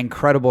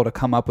incredible to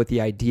come up with the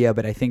idea,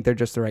 but I think they're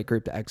just the right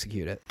group to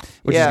execute it,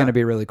 which is going to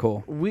be really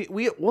cool.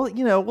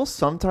 We'll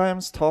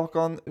sometimes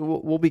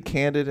we'll be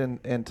candid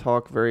and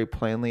talk very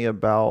plainly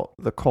about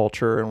the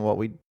culture and what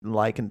we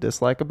like and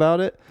dislike about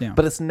it. Yeah.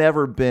 But it's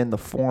never been the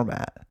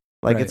format.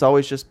 Like it's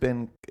always just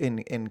been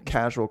in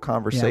casual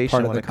conversation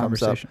part of when the it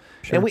comes up. Sure.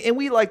 And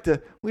we like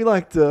to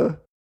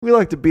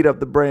beat up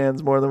the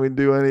brands more than we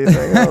do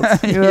anything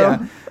else. You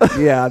know?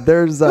 Yeah.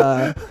 There's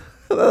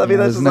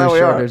there's no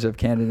shortage of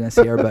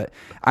candidness here, but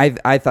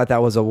I thought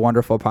that was a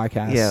wonderful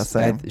podcast. Yeah,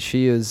 same.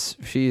 She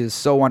is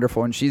so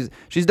wonderful, and she's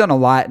done a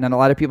lot, and a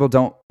lot of people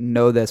don't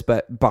know this,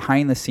 but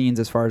behind the scenes,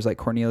 as far as like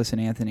Cornelius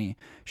and Anthony,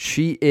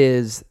 she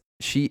is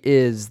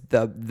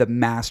the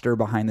master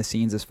behind the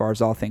scenes as far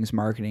as all things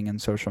marketing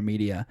and social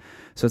media.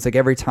 So it's like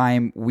every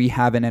time we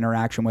have an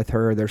interaction with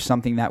her, there's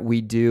something that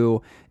we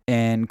do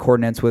in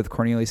coordinates with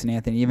Cornelius and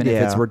Anthony, even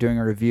if we're doing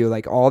a review,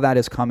 like all that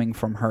is coming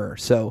from her.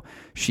 So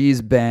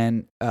she's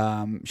been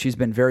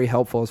very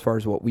helpful as far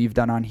as what we've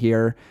done on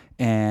here.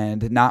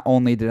 And not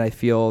only did I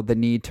feel the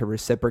need to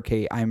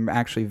reciprocate, I'm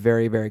actually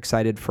very, very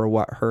excited for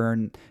what her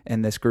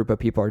and this group of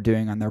people are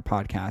doing on their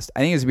podcast. I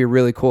think it's gonna be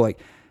really cool. Like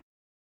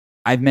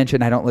I've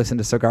mentioned, I don't listen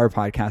to cigar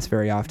podcasts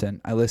very often.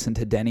 I listen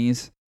to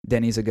Denny's.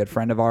 Denny's a good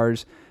friend of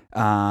ours.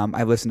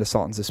 I listen to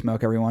Sultans of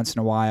Smoke every once in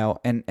a while,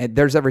 and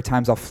there's every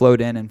times I'll float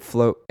in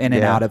and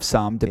out of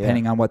some,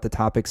 depending on what the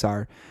topics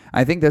are.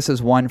 I think this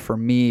is one for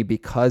me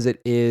because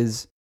it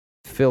is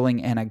filling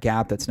in a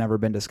gap that's never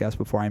been discussed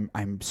before.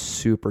 I'm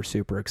super,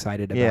 super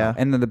excited about,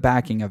 and then the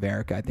backing of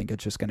Erica. I think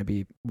it's just going to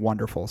be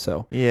wonderful.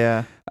 So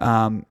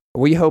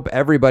we hope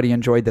everybody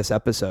enjoyed this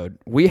episode.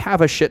 We have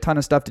a shit ton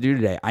of stuff to do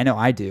today. I know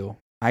I do.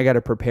 I got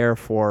to prepare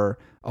for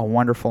a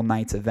wonderful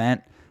night's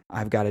event.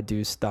 I've got to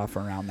do stuff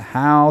around the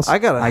house. I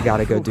got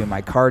to go do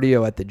my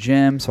cardio at the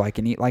gym so I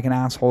can eat like an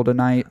asshole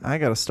tonight. I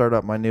got to start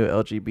up my new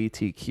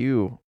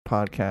LGBTQ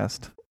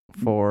podcast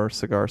for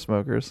cigar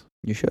smokers.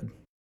 You should.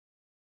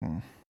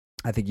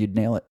 I think you'd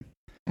nail it.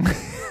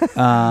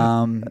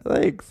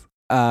 Thanks.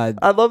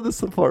 I love the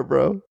support,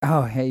 bro.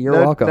 Oh, hey, you're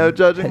welcome. No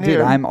judging here.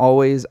 Dude, I'm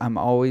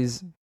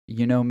always,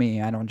 you know me,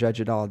 I don't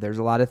judge at all. There's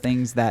a lot of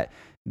things that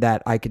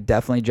I could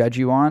definitely judge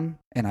you on,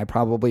 and I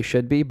probably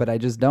should be, but I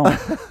just don't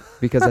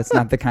because that's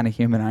not the kind of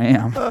human I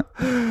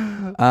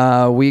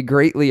am. We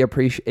greatly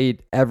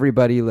appreciate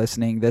everybody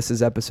listening. This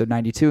is episode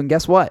 92, and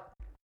guess what?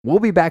 We'll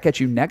be back at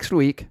you next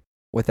week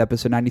with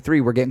episode 93.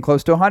 We're getting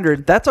close to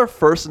 100. That's our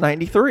first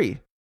 93.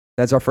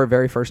 That's our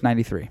very first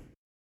 93. Isn't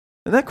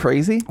that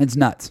crazy? It's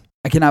nuts.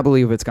 I cannot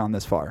believe it's gone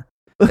this far.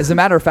 As a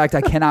matter of fact,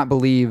 I cannot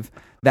believe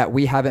that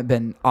we haven't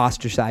been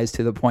ostracized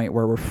to the point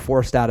where we're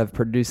forced out of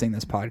producing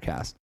this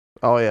podcast.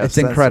 Oh, yeah. It's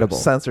incredible.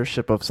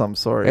 Censorship of some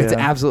sort. It's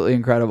absolutely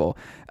incredible.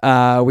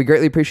 We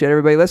greatly appreciate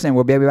everybody listening.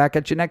 We'll be back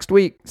at you next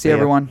week. See you,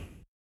 everyone.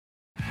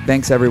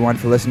 Thanks, everyone,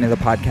 for listening to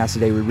the podcast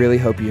today. We really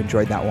hope you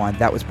enjoyed that one.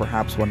 That was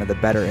perhaps one of the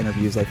better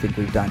interviews I think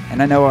we've done.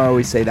 And I know I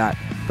always say that,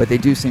 but they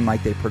do seem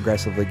like they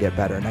progressively get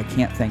better. And I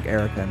can't thank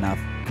Erica enough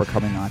for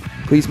coming on.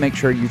 Please make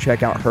sure you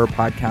check out her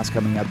podcast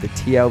coming up, the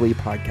TLE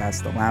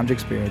podcast, The Lounge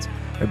Experience.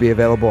 It'll be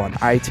available on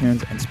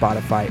iTunes and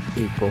Spotify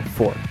April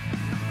 4th.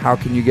 How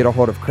can you get a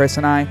hold of Chris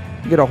and I? You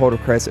can get a hold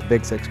of Chris at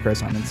Big Six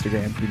Chris on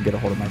Instagram. You can get a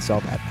hold of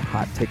myself at the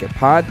Hot Ticket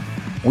Pod.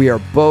 We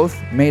are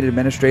both made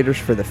administrators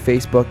for the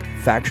Facebook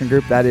faction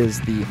group. That is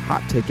the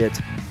Hot Ticket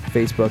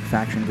Facebook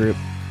faction group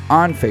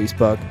on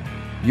Facebook.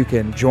 You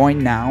can join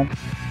now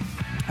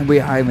and we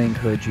highly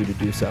encourage you to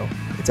do so.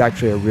 It's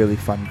actually a really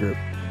fun group.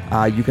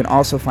 You can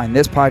also find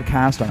this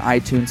podcast on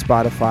iTunes,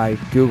 Spotify,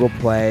 Google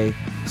Play,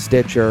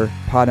 Stitcher,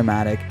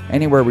 Podomatic,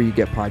 anywhere where you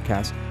get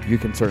podcasts, you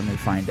can certainly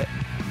find it.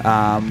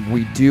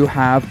 We do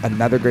have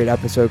another great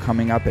episode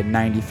coming up in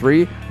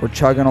 93. We're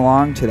chugging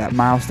along to that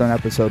milestone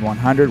episode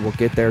 100. We'll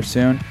get there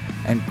soon,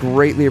 and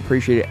greatly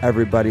appreciate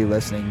everybody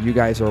listening. You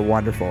guys are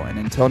wonderful. And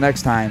until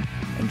next time,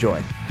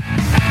 enjoy.